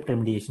the script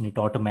remediation, it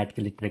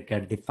automatically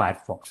triggered the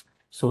Firefox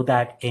so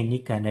that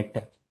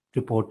AnyConnect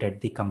reported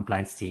the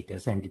compliance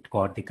status and it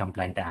got the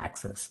compliant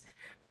access.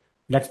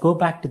 Let's go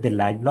back to the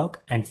live log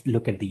and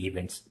look at the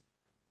events.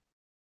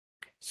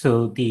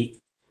 So the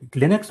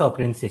Linux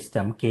operating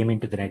system came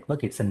into the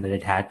network. It's in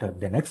Red Hat or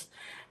Linux,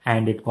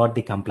 and it got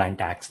the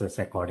compliant access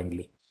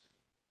accordingly.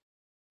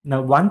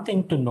 Now, one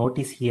thing to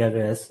notice here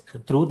is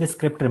through the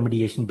script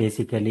remediation,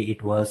 basically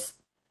it was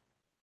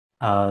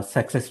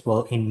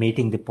successful in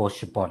meeting the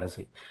posture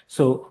policy.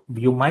 So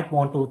you might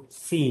want to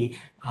see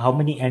how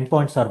many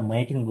endpoints are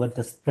meeting with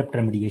the script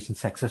remediation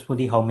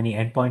successfully, how many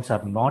endpoints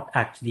are not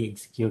actually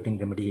executing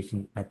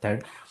remediation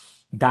method.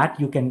 That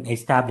you can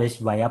establish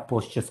via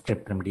posture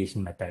script remediation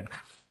method.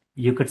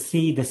 You could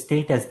see the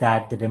status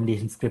that the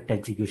remediation script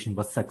execution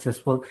was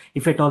successful.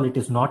 If at all it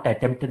is not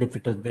attempted, if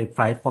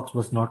Firefox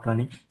was not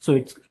running. So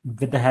it's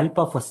with the help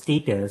of a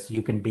status,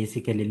 you can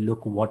basically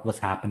look what was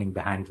happening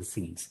behind the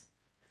scenes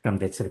from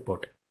this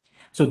report.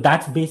 So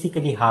that's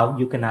basically how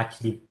you can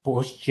actually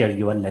posture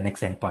your Linux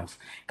endpoints.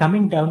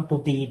 Coming down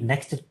to the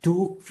next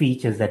two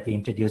features that we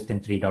introduced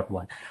in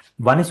 3.1.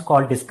 One is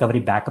called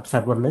Discovery Backup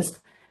Server List,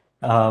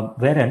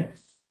 wherein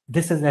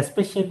this is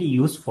especially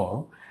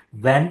useful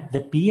when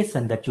the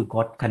PSN that you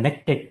got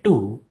connected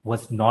to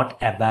was not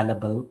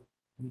available.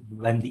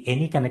 When the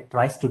AnyConnect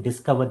tries to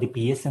discover the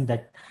PSN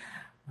that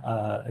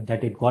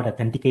it got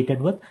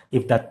authenticated with,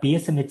 if that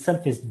PSN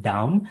itself is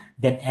down,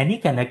 then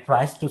AnyConnect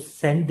tries to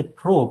send the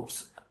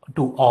probes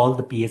to all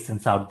the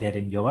PSNs out there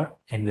in your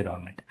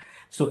environment.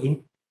 So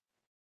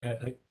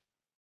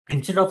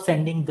instead of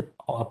sending the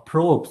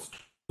probes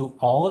to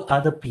all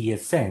other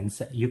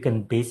PSNs, you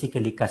can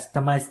basically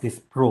customize this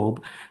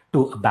probe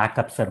to a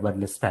backup server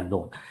list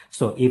alone.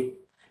 So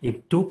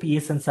if two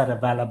PSNs are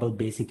available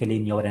basically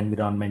in your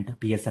environment,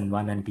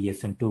 PSN1 and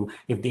PSN2,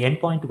 if the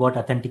endpoint got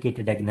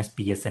authenticated against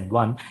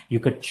PSN1, you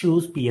could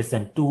choose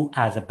PSN2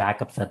 as a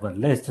backup server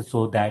list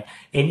so that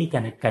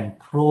AnyConnect can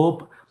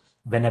probe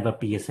whenever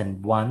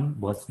PSN1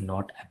 was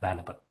not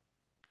available.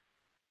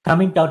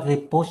 Coming down to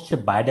the posture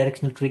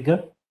bidirectional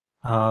trigger,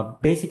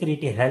 basically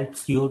it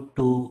helps you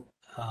to,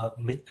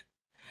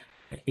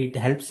 it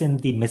helps in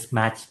the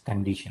mismatch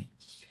condition.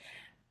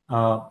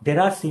 There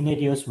are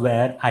scenarios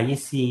where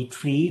ISE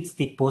treats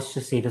the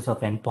posture status of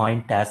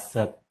endpoint as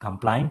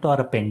compliant or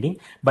a pending,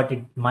 but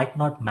it might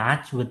not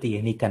match with the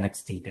AnyConnect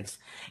status.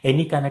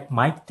 AnyConnect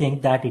might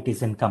think that it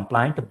is in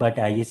compliant, but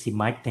ISE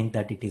might think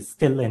that it is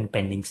still in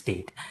pending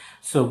state.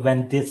 So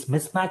when this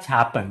mismatch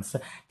happens,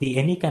 the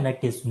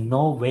AnyConnect is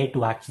no way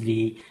to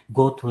actually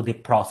go through the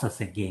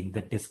process again, the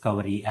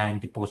discovery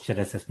and the posture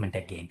assessment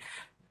again.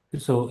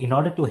 So in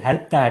order to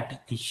help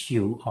that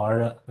issue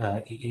or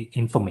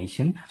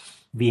information,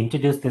 we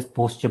introduced this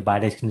posture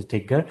bidirectional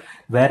trigger,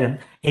 wherein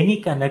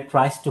AnyConnect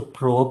tries to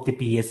probe the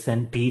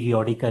PSN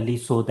periodically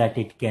so that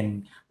it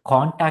can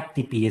contact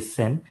the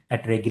PSN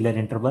at regular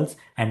intervals,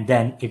 and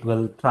then it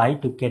will try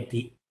to get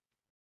the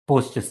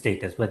posture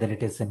status, whether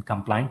it is in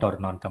compliant or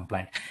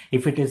non-compliant.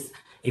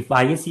 If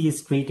ISE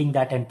is treating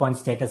that endpoint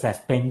status as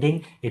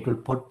pending, it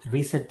will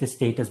reset the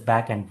status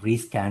back and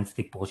rescans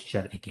the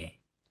posture again.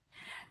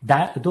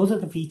 Those are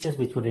the features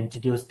which were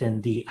introduced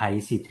in the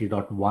ISE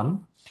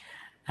 3.1.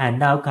 And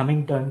now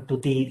coming down to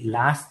the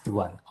last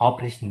one,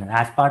 operational.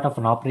 As part of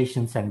an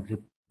operations and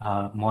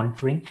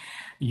monitoring,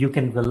 you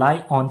can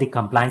rely on the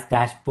compliance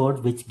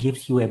dashboard, which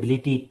gives you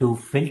ability to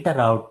filter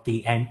out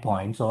the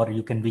endpoints, or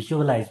you can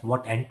visualize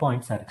what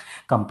endpoints are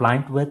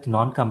compliant with,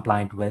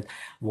 non-compliant with,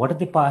 what are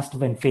the past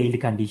when failed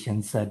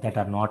conditions that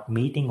are not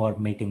meeting or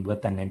meeting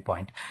with an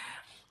endpoint,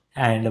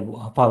 and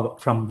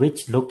from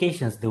which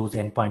locations those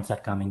endpoints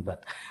are coming with.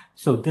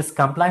 So this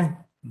compliance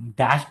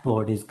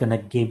dashboard is going to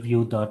give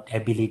you the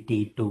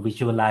ability to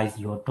visualize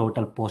your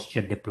total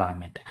posture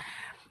deployment.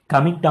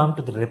 Coming down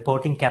to the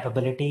reporting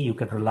capability, you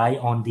can rely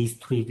on these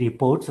three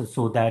reports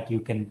so that you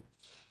can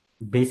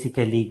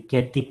basically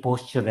get the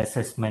posture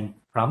assessment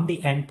from the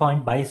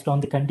endpoint based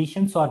on the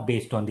conditions or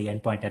based on the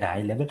endpoint at a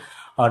high level.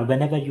 Or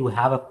whenever you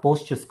have a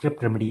posture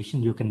script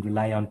remediation, you can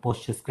rely on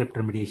posture script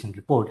remediation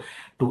report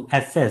to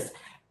assess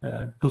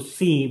to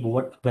see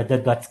whether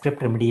that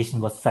script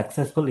remediation was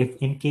successful.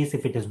 If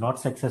it is not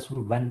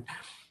successful, when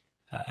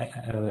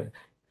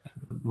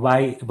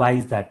why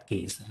is that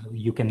case?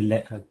 You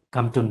can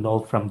come to know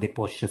from the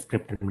posture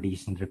script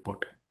remediation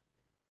report.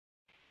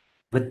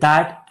 With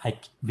that,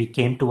 we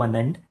came to an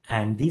end,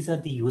 and these are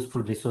the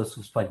useful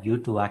resources for you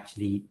to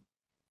actually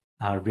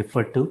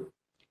refer to.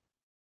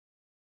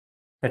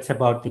 That's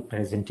about the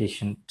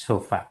presentation so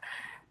far.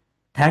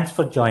 Thanks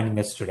for joining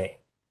us today.